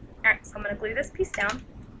 Alright, so I'm going to glue this piece down.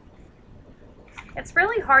 It's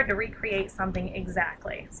really hard to recreate something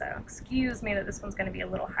exactly, so excuse me that this one's going to be a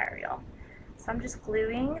little higher, y'all. So I'm just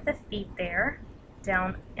gluing the feet there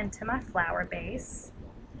down into my flower base,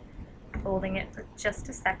 holding it for just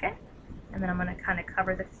a second, and then I'm going to kind of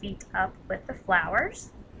cover the feet up with the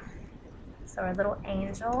flowers. So our little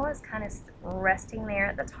angel is kind of resting there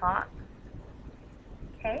at the top.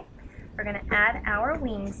 Okay, we're going to add our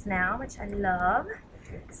wings now, which I love.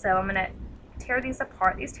 So I'm going to tear these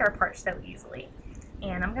apart. These tear apart so easily.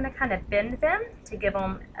 And I'm going to kind of bend them to give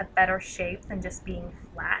them a better shape than just being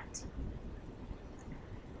flat.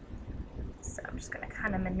 So I'm just going to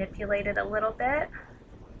kind of manipulate it a little bit.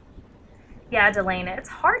 Yeah, Delana, it's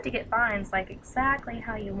hard to get vines like exactly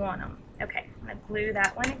how you want them. Okay, I'm going to glue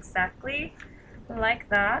that one exactly like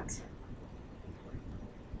that.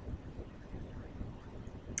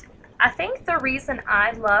 I think the reason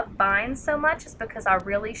I love vines so much is because I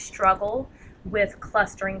really struggle with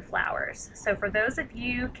clustering flowers. So for those of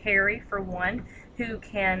you, Carrie for one, who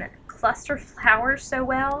can cluster flowers so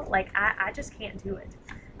well, like I just can't do it.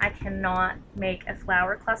 I cannot make a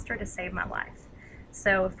flower cluster to save my life.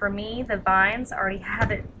 So for me, the vines already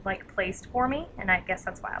have it like placed for me, and I guess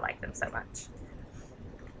that's why I like them so much.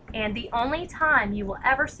 And the only time you will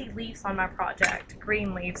ever see leaves on my project,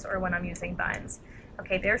 green leaves, or when I'm using vines.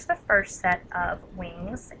 Okay, there's the first set of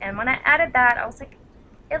wings, and when I added that, I was like,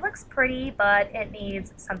 it looks pretty, but it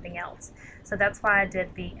needs something else. So that's why I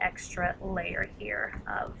did the extra layer here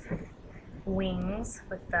of wings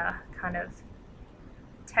with the kind of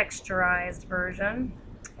texturized version.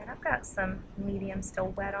 And I've got some medium still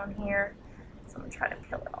wet on here, so I'm going to try to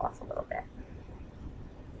peel it off a little bit.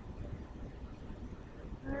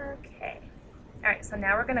 Okay. Alright, so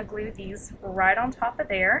now we're going to glue these right on top of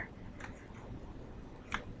there,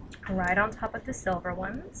 right on top of the silver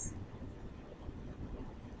ones.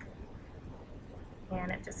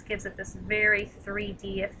 and it just gives it this very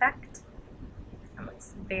 3D effect. It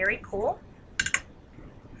looks very cool.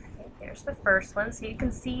 Okay, there's the first one, so you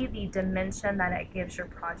can see the dimension that it gives your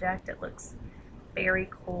project. It looks very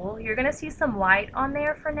cool. You're going to see some white on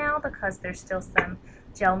there for now because there's still some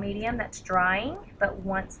gel medium that's drying, but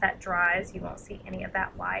once that dries you won't see any of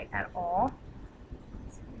that white at all.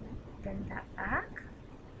 So bend that back.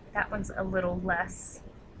 That one's a little less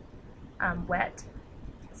wet,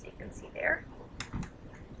 as you can see there.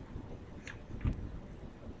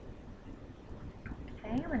 Okay,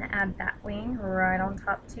 I'm going to add that wing right on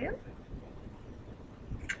top too.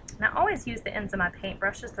 And I always use the ends of my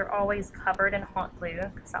paintbrushes. They're always covered in hot glue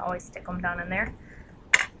because I always stick them down in there.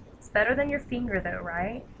 It's better than your finger though,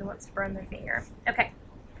 right? Who wants to burn their finger? Okay,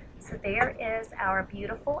 so there is our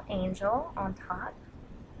beautiful angel on top.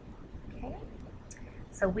 Okay,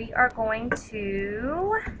 so we are going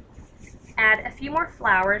to add a few more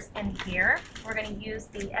flowers in here. We're going to use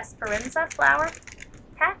the Esperanza flower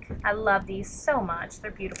pack. I love these so much.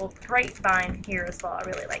 They're beautiful. Grapevine here as well. I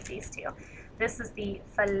really like these too. This is the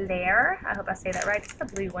Flare. I hope I say that right. It's the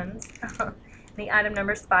blue ones. The item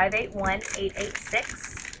number is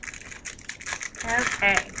 581886.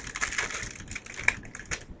 Okay.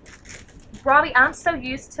 Robbie, I'm so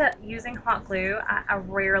used to using hot glue. I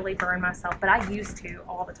rarely burn myself, but I used to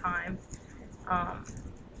all the time.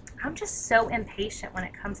 I'm just so impatient when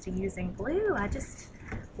it comes to using glue. I just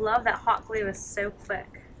love that hot glue is so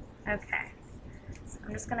quick. Okay. So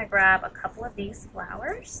I'm just going to grab a couple of these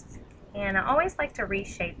flowers. And I always like to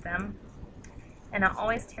reshape them, and I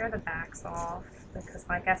always tear the backs off because,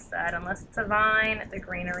 like I said, unless it's a vine, the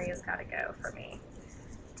greenery has got to go for me.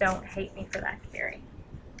 Don't hate me for that, Carrie.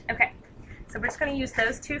 Okay, so we're just going to use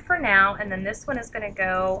those two for now, and then this one is going to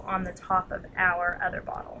go on the top of our other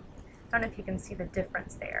bottle. I don't know if you can see the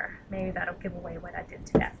difference there. Maybe that'll give away what I did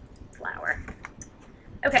to that flower.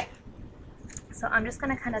 Okay, so I'm just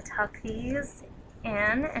going to kind of tuck these in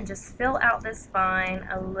and just fill out this vine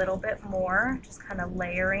a little bit more, just kind of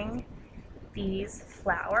layering these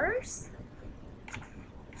flowers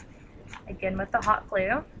again with the hot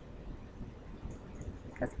glue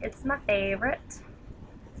because it's my favorite.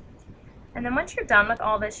 And then once you're done with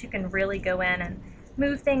all this, you can really go in and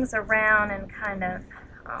move things around and kind of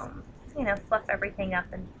you know, fluff everything up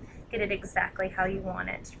and get it exactly how you want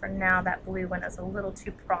it. For now, that blue one is a little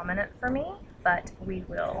too prominent for me, but we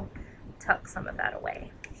will tuck some of that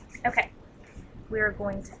away. Okay, we're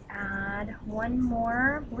going to add one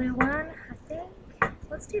more blue one, I think.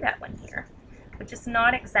 Let's do that one here, which is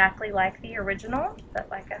not exactly like the original, but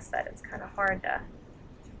like I said, it's kind of hard to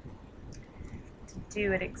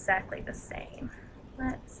do it exactly the same.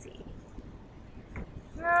 Let's see.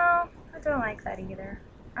 No, I don't like that either.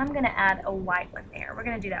 I'm going to add a white one there. We're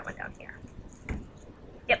going to do that one down here.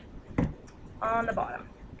 Yep, on the bottom.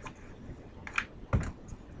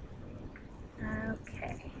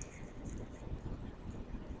 Okay.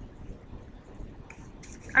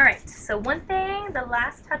 Alright, so one thing, the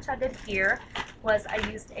last touch I did here was I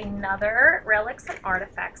used another Relics and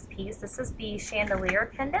Artifacts piece. This is the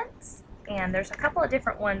chandelier pendants, and there's a couple of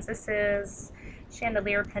different ones. This is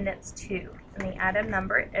chandelier pendants 2, and the item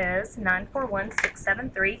number is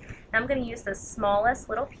 941673. And I'm going to use the smallest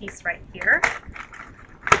little piece right here.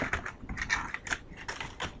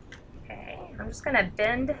 I'm just going to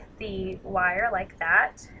bend the wire like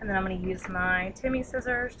that, and then I'm going to use my Timmy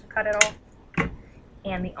scissors to cut it off.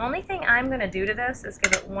 And the only thing I'm going to do to this is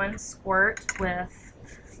give it one squirt with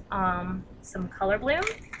some color bloom,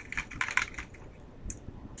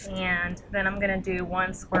 and then I'm going to do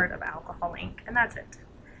one squirt of alcohol ink, and that's it.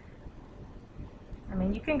 I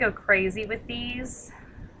mean, you can go crazy with these,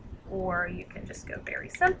 or you can just go very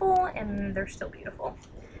simple, and they're still beautiful.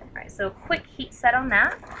 Alright, so quick heat set on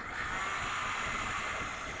that.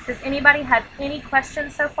 Does anybody have any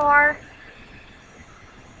questions so far?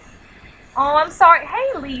 Oh, I'm sorry.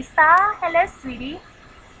 Hey, Lisa. Hello, sweetie.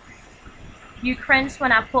 You cringed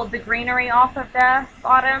when I pulled the greenery off of the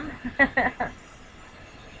bottom?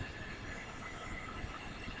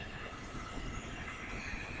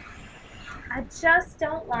 I just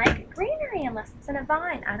don't like greenery unless it's in a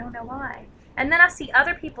vine. I don't know why. And then I see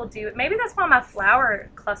other people do it. Maybe that's why my flower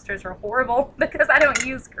clusters are horrible, because I don't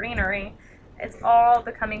use greenery. It's all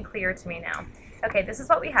becoming clear to me now. Okay, this is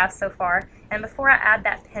what we have so far. And before I add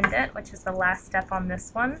that pendant, which is the last step on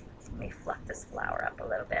this one, let me fluff this flower up a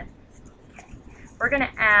little bit. Okay, we're going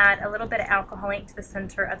to add a little bit of alcohol ink to the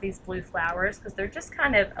center of these blue flowers because they're just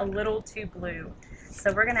kind of a little too blue.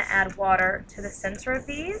 So we're going to add water to the center of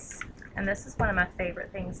these, and this is one of my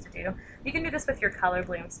favorite things to do. You can do this with your color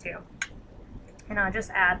blooms too. And I'll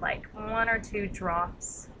just add like 1 or 2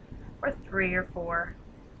 drops or 3 or 4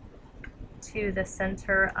 to the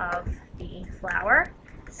center of the flower,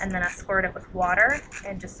 and then I squirt it with water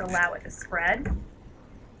and just allow it to spread.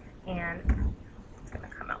 And it's going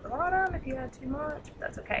to come out the bottom if you had too much, but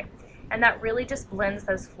that's okay. And that really just blends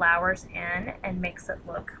those flowers in and makes it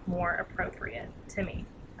look more appropriate to me,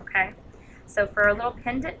 okay? So for a little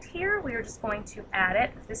pendant here, we are just going to add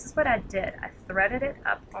it. This is what I did. I threaded it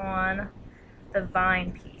up on the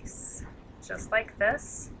vine piece, just like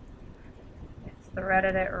this. I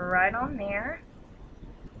threaded it right on there.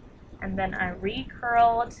 And then I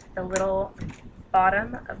recurled the little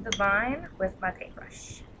bottom of the vine with my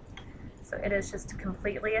paintbrush. So it is just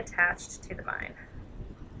completely attached to the vine.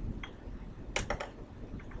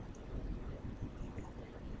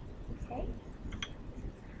 Okay.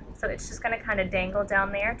 So it's just going to kind of dangle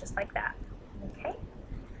down there just like that. Okay.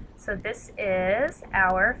 So this is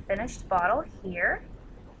our finished bottle here.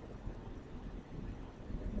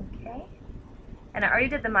 Okay. And I already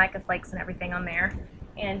did the mica flakes and everything on there.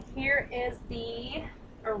 And here is the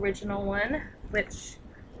original one, which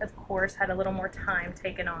of course had a little more time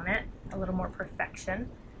taken on it, a little more perfection.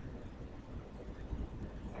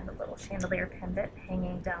 And a little chandelier pendant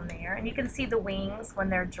hanging down there. And you can see the wings when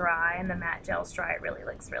they're dry and the matte gel's dry. It really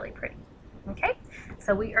looks really pretty. Okay,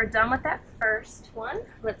 so we are done with that first one.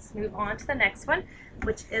 Let's move on to the next one,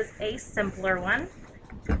 which is a simpler one.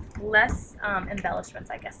 Less embellishments,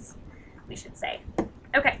 I guess we should say.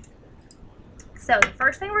 Okay, so the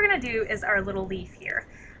first thing we're going to do is our little leaf here.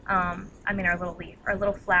 Our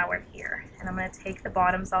little flower here. And I'm going to take the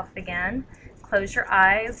bottoms off again. Close your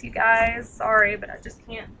eyes, you guys. Sorry, but I just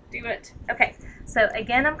can't do it. Okay, so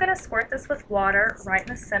again, I'm going to squirt this with water right in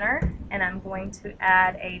the center, and I'm going to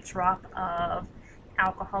add a drop of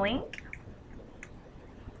alcohol ink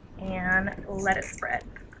and let it spread.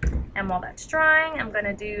 And while that's drying, I'm going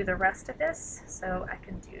to do the rest of this so I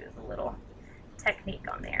can do the little technique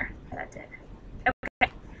on there that I did.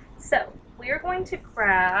 Okay, so we are going to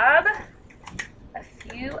grab a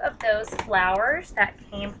few of those flowers that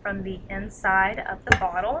came from the inside of the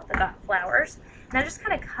bottle, the got flowers, and I just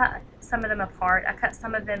kind of cut some of them apart. I cut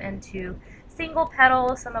some of them into single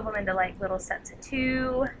petals, some of them into like little sets of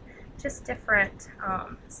 2, just different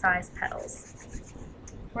size petals.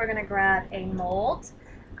 We're going to grab a mold.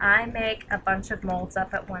 I make a bunch of molds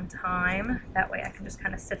up at one time. That way I can just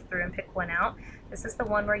kind of sift through and pick one out. This is the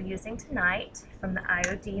one we're using tonight from the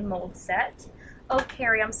IOD mold set. Oh,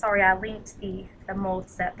 Carrie, I'm sorry, I linked the mold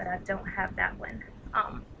set, but I don't have that one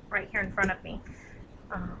right here in front of me.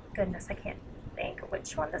 Oh, goodness, I can't think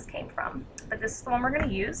which one this came from. But this is the one we're going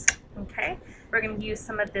to use, okay? We're going to use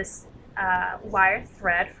some of this wire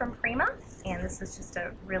thread from Prima, and this is just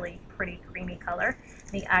a really pretty creamy color.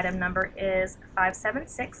 The item number is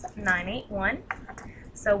 576981.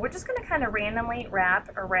 So we're just going to kind of randomly wrap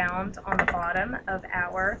around on the bottom of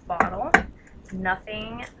our bottle.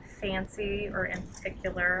 Nothing fancy or in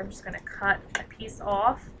particular. I'm just going to cut a piece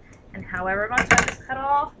off, and however much I just cut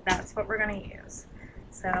off, that's what we're going to use.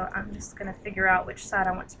 So I'm just going to figure out which side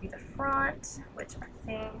I want to be the front, which I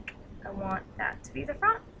think I want that to be the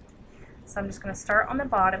front. So I'm just going to start on the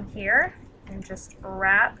bottom here and just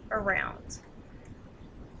wrap around.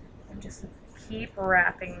 And just keep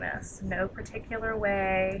wrapping this, no particular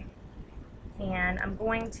way. And I'm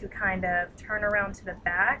going to kind of turn around to the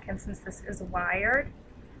back, and since this is wired,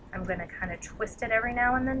 I'm going to kind of twist it every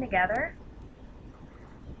now and then together.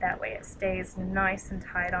 That way it stays nice and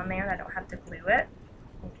tight on there and I don't have to glue it.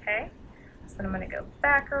 Okay, so then I'm going to go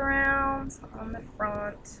back around on the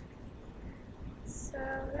front. So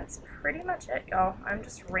that's pretty much it, y'all. I'm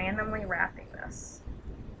just randomly wrapping this.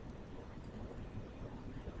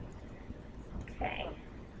 Okay,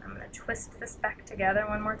 I'm going to twist this back together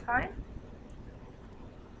one more time.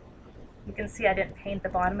 You can see I didn't paint the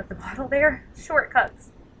bottom of the bottle there.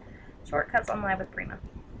 Shortcuts. Shortcuts on Live with Prima.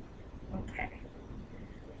 Okay.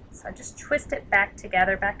 So I just twist it back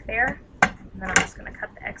together back there. And then I'm just going to cut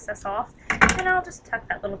the excess off. And I'll just tuck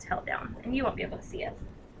that little tail down. And you won't be able to see it.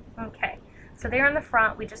 Okay. So there in the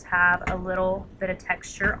front, we just have a little bit of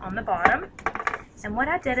texture on the bottom. And what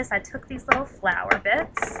I did is I took these little flower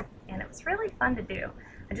bits. And it was really fun to do.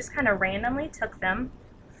 I just kind of randomly took them.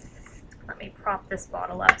 Let me prop this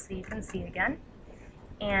bottle up so you can see again.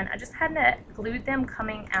 And I just had glued them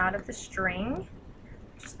coming out of the string.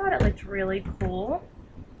 Just thought it looked really cool.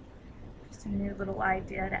 Just a new little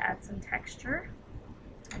idea to add some texture.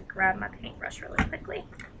 I grab my paintbrush really quickly.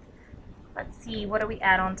 Let's see, what do we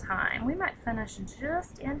add on time? We might finish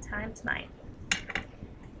just in time tonight.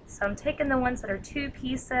 So I'm taking the ones that are 2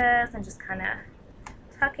 pieces and just kind of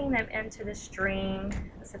tucking them into the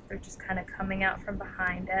string as if they're just kind of coming out from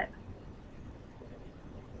behind it.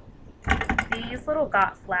 these little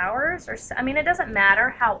got flowers, I mean, it doesn't matter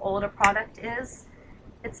how old a product is,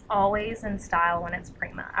 it's always in style when it's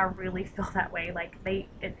Prima. I really feel that way. Like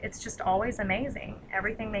it's just always amazing.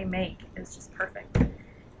 Everything they make is just perfect.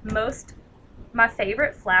 My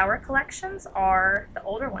favorite flower collections are the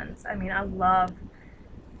older ones. I mean, I love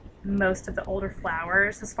most of the older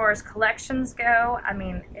flowers. As far as collections go, I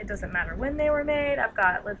mean, it doesn't matter when they were made. I've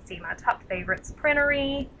got, let's see, my top favorites: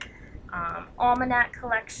 Printery, Almanac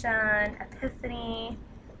Collection, Epiphany,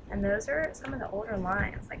 and those are some of the older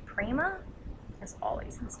lines. Like Prima is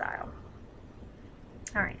always in style.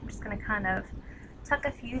 All right, I'm just going to kind of tuck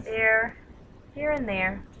a few there, here and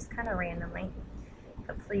there, just kind of randomly.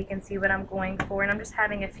 Hopefully you can see what I'm going for, and I'm just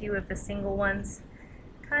having a few of the single ones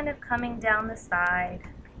kind of coming down the side.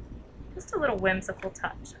 Just a little whimsical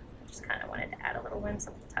touch. Just kind of wanted to add a little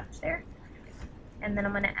whimsical touch there. And then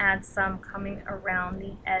I'm going to add some coming around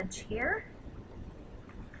the edge here.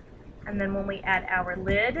 And then when we add our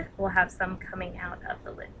lid, we'll have some coming out of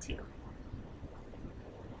the lid too.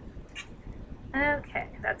 Okay,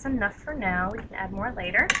 that's enough for now. We can add more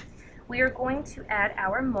later. We are going to add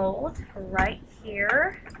our mold right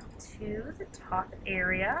here to the top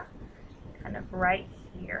area, kind of right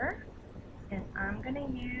here. And I'm going to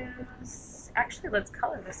use, actually let's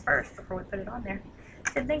color this first before we put it on there.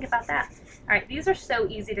 Didn't think about that. All right, these are so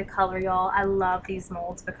easy to color, y'all. I love these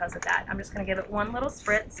molds because of that. I'm just going to give it one little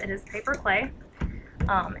spritz. It is paper clay.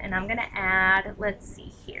 And I'm going to add, let's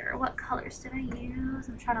see here, what colors did I use?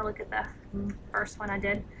 I'm trying to look at the first one I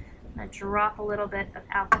did. I'm going to drop a little bit of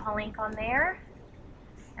alcohol ink on there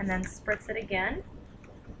and then spritz it again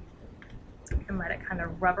and let it kind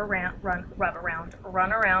of run around,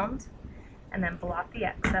 and then blot the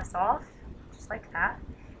excess off, just like that.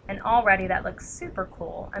 And already that looks super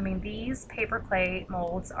cool. I mean, these paper clay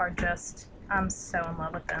molds are just, I'm so in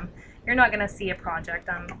love with them. You're not going to see a project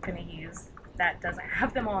I'm going to use that doesn't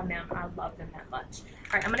have them on them. I love them that much.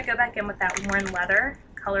 All right, I'm going to go back in with that worn leather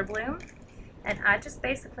color bloom, and I just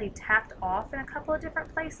basically tapped off in a couple of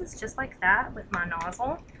different places just like that with my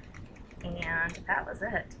nozzle, and that was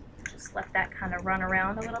it. Just let that kind of run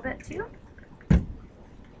around a little bit too,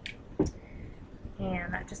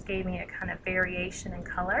 and that just gave me a kind of variation in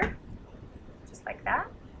color just like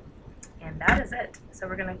that, and that is it. So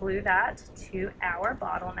we're going to glue that to our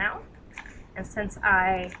bottle now. And since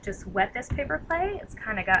I just wet this paper clay, it's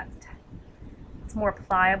kind of it's more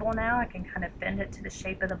pliable now. I can kind of bend it to the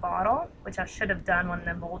shape of the bottle, which I should have done when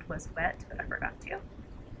the mold was wet, but I forgot to.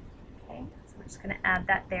 Okay, so we're just going to add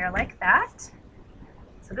that there like that.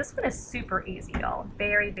 So this one is super easy, y'all.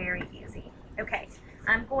 Very, very easy. Okay,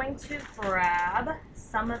 I'm going to grab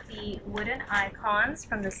some of the wooden icons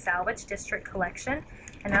from the Salvage District collection,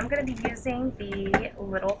 and I'm going to be using the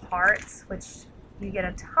little hearts, which you get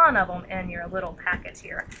a ton of them in your little package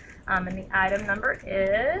here. And the item number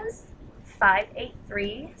is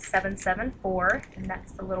 583774, and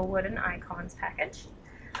that's the little wooden icons package.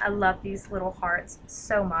 I love these little hearts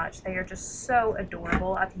so much. They are just so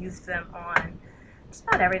adorable. I've used them on just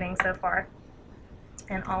about everything so far.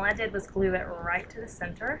 And all I did was glue it right to the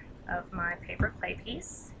center of my paper clay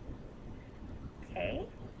piece. Okay.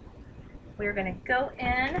 We're going to go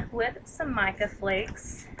in with some mica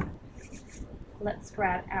flakes. Let's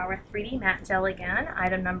grab our 3D matte gel again,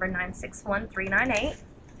 item number 961398.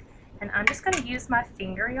 And I'm just going to use my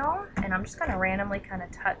finger, y'all, and I'm just going to randomly kind of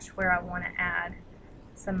touch where I want to add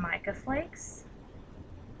some mica flakes.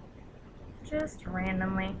 Just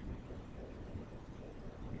randomly.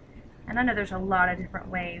 And I know there's a lot of different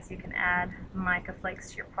ways you can add mica flakes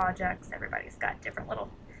to your projects. Everybody's got different little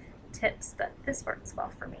tips, but this works well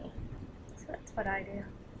for me. So that's what I do.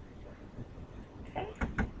 Okay.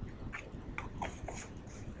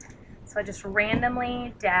 So I just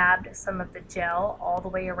randomly dabbed some of the gel all the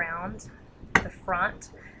way around the front.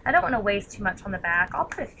 I don't want to waste too much on the back. I'll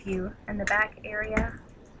put a few in the back area.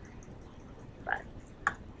 But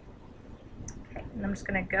okay, and I'm just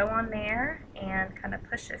going to go on there and kind of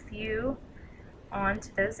push a few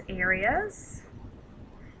onto those areas.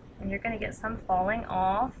 And you're going to get some falling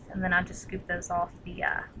off, and then I just scoop those off the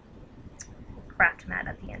craft mat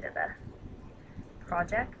at the end of the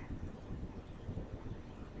project.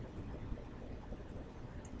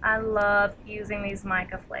 I love using these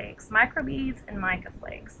mica flakes, microbeads and mica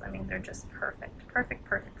flakes. I mean, they're just perfect, perfect,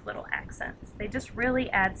 perfect little accents. They just really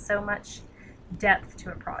add so much depth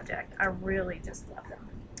to a project. I really just love them.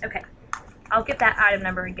 Okay, I'll get that item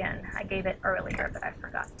number again. I gave it earlier, but I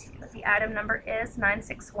forgot to. The item number is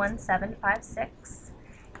 961756.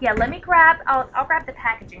 Yeah, let me grab, I'll grab the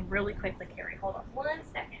packaging really quickly, Carrie. Hold on 1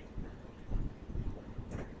 second.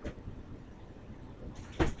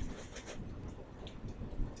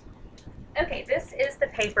 Okay, this is the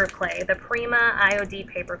paper clay, the Prima IOD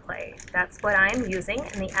paper clay. That's what I'm using,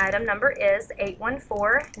 and the item number is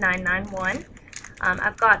 814991.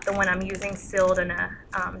 I've got the one I'm using sealed in a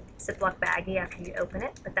Ziploc baggie after you open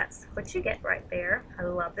it, but that's what you get right there. I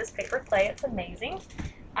love this paper clay. It's amazing.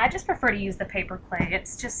 I just prefer to use the paper clay.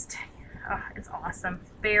 It's just, it's awesome.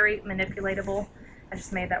 Very manipulatable. I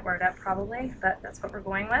just made that word up probably, but that's what we're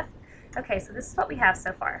going with. Okay, so this is what we have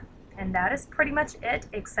so far. And that is pretty much it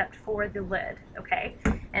except for the lid, okay?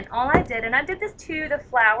 And all I did, and I did this to the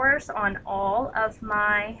flowers on all of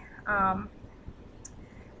my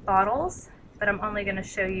bottles, but I'm only going to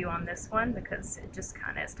show you on this one because it just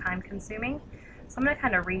kind of is time consuming. So I'm going to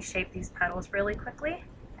kind of reshape these petals really quickly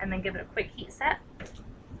and then give it a quick heat set.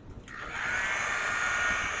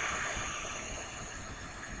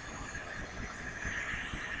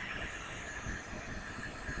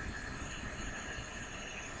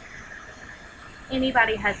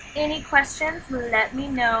 Anybody has any questions, let me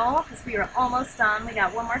know because we are almost done. We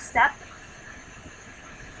got one more step.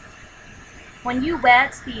 When you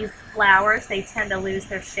wet these flowers, they tend to lose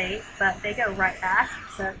their shape, but they go right back,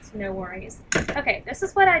 so it's no worries. Okay, this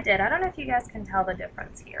is what I did. I don't know if you guys can tell the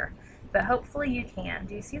difference here, but hopefully you can.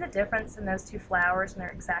 Do you see the difference in those two flowers? And they're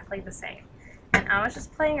exactly the same. And I was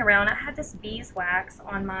just playing around. I had this beeswax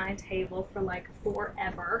on my table for like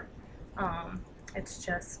forever. It's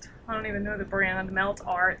just, I don't even know the brand, Melt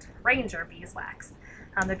Art Ranger beeswax.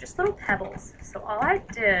 They're just little pebbles. So all I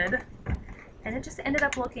did, and it just ended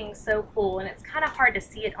up looking so cool, and it's kind of hard to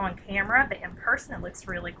see it on camera, but in person it looks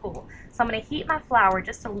really cool. So I'm going to heat my flour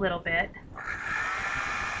just a little bit.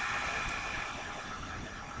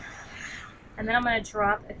 And then I'm going to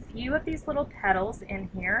drop a few of these little petals in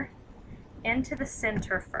here into the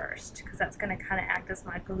center first, because that's going to kind of act as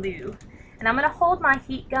my glue. And I'm going to hold my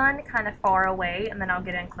heat gun kind of far away, and then I'll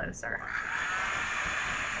get in closer.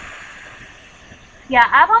 Yeah,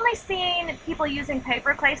 I've only seen people using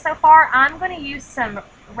paper clay so far. I'm going to use some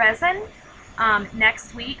resin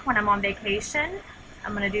next week when I'm on vacation.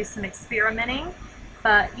 I'm going to do some experimenting.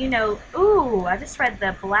 But, you know, ooh, I just read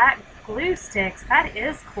the black glue sticks. That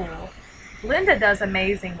is cool. Linda does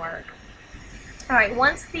amazing work. All right,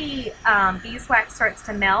 once the beeswax starts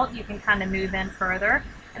to melt, you can kind of move in further.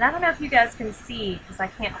 And I don't know if you guys can see because I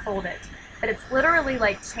can't hold it, but it's literally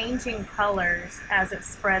like changing colors as it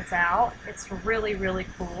spreads out. It's really, really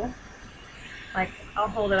cool. Like, I'll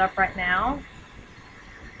hold it up right now.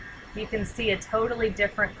 You can see a totally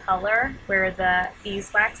different color where the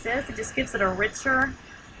beeswax is. It just gives it a richer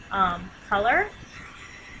color.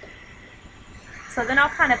 So then I'll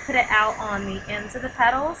kind of put it out on the ends of the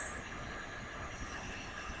petals.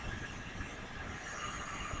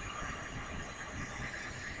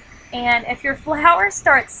 And if your flower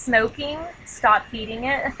starts smoking, stop heating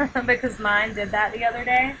it because mine did that the other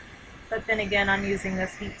day. But then again, I'm using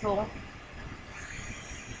this heat tool.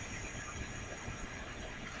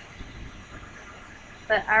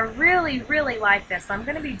 But I really, really like this. I'm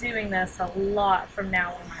going to be doing this a lot from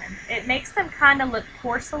now on. It makes them kind of look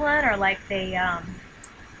porcelain or like they have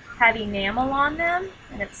enamel on them,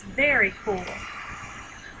 and it's very cool.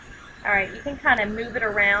 Alright, you can kind of move it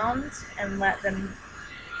around and let them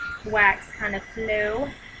wax kind of flow.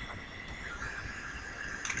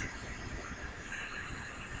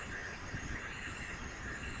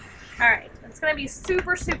 Alright, it's going to be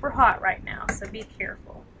super, super hot right now, so be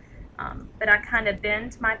careful. But I kind of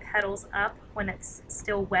bend my petals up when it's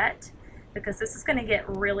still wet because this is going to get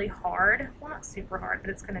really hard. Well, not super hard, but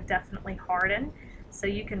it's going to definitely harden. So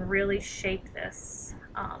you can really shape this,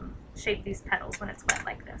 shape these petals when it's wet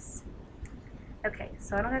like this. Okay,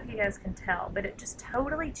 so I don't know if you guys can tell, but it just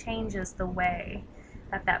totally changes the way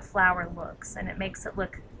that that flower looks, and it makes it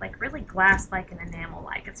look like really glass-like and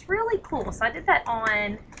enamel-like. It's really cool. So I did that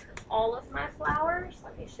on all of my flowers.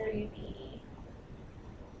 Let me show you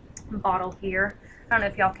the bottle here. I don't know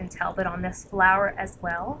if y'all can tell, but on this flower as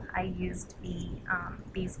well, I used the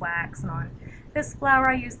beeswax, and on this flower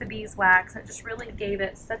I used the beeswax, and it just really gave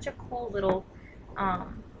it such a cool little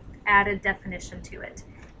added definition to it.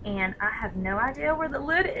 And I have no idea where the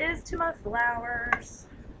lid is to my flowers.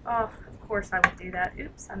 Oh, of course I would do that.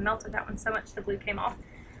 Oops, I melted that one so much the glue came off.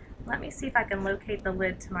 Let me see if I can locate the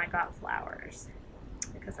lid to my got flowers,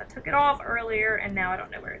 because I took it off earlier and now I don't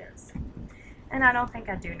know where it is. And I don't think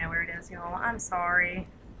I do know where it is, y'all. I'm sorry.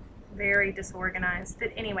 Very disorganized.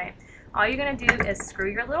 But anyway, all you're going to do is screw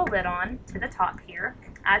your little lid on to the top here.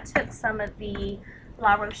 I took some of the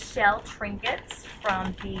La Rochelle trinkets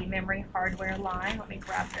from the Memory Hardware line. Let me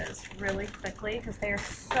grab those really quickly because they are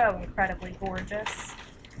so incredibly gorgeous.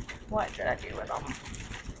 What did I do with them?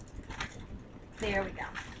 There we go.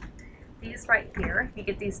 these right here, you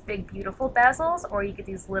get these big beautiful bezels, or you get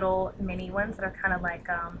these little mini ones that are kind of like,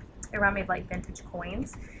 they remind me of like vintage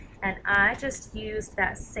coins. And I just used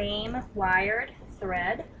that same wired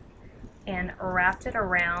thread and wrapped it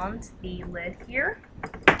around the lid here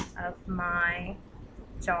of my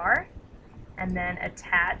jar, and then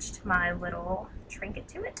attached my little trinket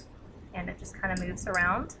to it, and it just kind of moves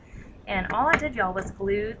around. And all I did, y'all, was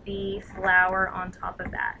glue the flower on top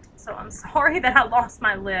of that. So I'm sorry that I lost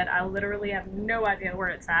my lid. I literally have no idea where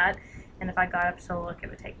it's at, and if I got up to look, it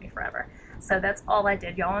would take me forever. So that's all I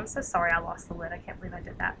did, y'all. I'm so sorry I lost the lid. I can't believe I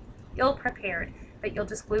did that. Ill prepared, but you'll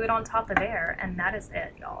just glue it on top of there, and that is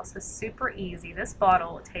it, y'all. So super easy. This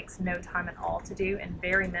bottle takes no time at all to do, and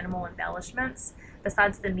very minimal embellishments.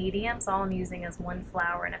 Besides the mediums, all I'm using is one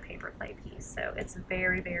flower and a paper clay piece. So it's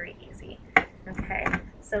very, very easy. Okay,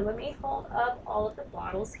 so let me hold up all of the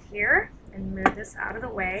bottles here and move this out of the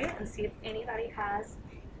way and see if anybody has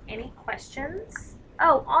any questions.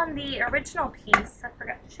 Oh, on the original piece, I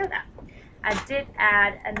forgot to show that. I did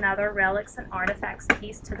add another Relics and Artifacts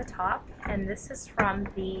piece to the top, and this is from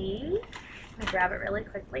the, let me grab it really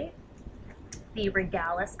quickly, the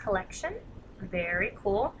Regalis collection. Very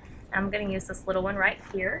cool. I'm going to use this little one right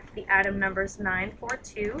here. The item number is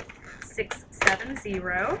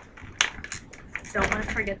 944670. Don't want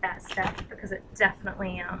to forget that step because it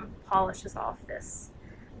definitely polishes off this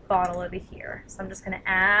bottle over here. So I'm just going to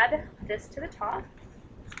add this to the top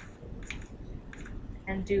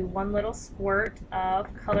and do one little squirt of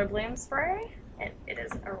color bloom spray, and it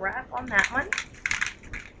is a wrap on that one.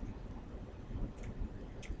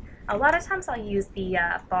 A lot of times I'll use the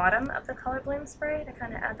bottom of the color bloom spray to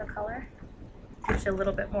kind of add the color. Gives you a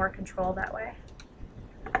little bit more control that way.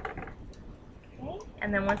 Okay,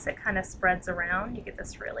 and then once it kind of spreads around, you get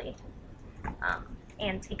this really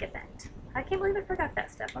antique effect. I can't believe I forgot that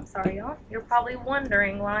step. I'm sorry, y'all. You're probably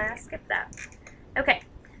wondering why I skipped that. Okay.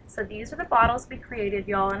 So these are the bottles we created,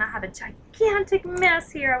 y'all, and I have a gigantic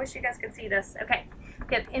mess here. I wish you guys could see this. Okay,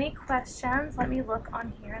 if you have any questions, let me look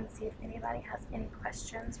on here and see if anybody has any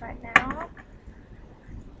questions right now.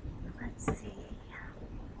 Let's see.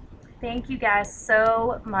 Thank you guys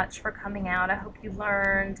so much for coming out. I hope you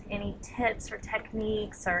learned any tips or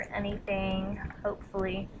techniques or anything.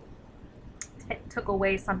 Hopefully took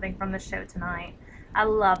away something from the show tonight. I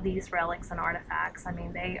love these relics and artifacts. I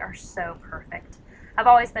mean, they are so perfect. I've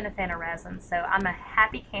always been a fan of resin, so I'm a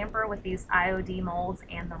happy camper with these IOD molds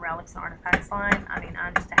and the Relics and Artifacts line. I mean,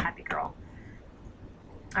 I'm just a happy girl.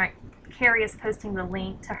 All right, Carrie is posting the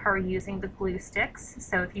link to her using the glue sticks.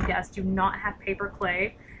 So if you guys do not have paper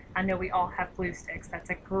clay, I know we all have glue sticks. That's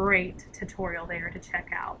a great tutorial there to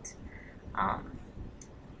check out.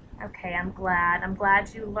 Okay, I'm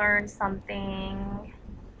glad you learned something.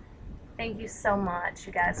 Thank you so much,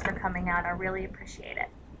 you guys, for coming out. I really appreciate it.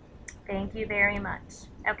 Thank you very much.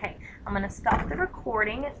 Okay, I'm going to stop the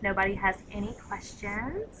recording if nobody has any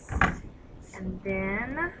questions. And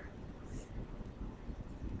then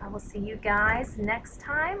I will see you guys next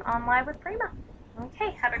time on Live with Prima.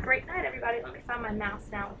 Okay, have a great night, everybody. Let me find my mouse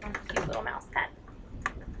now with my cute little mouse pad.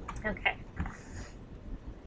 Okay.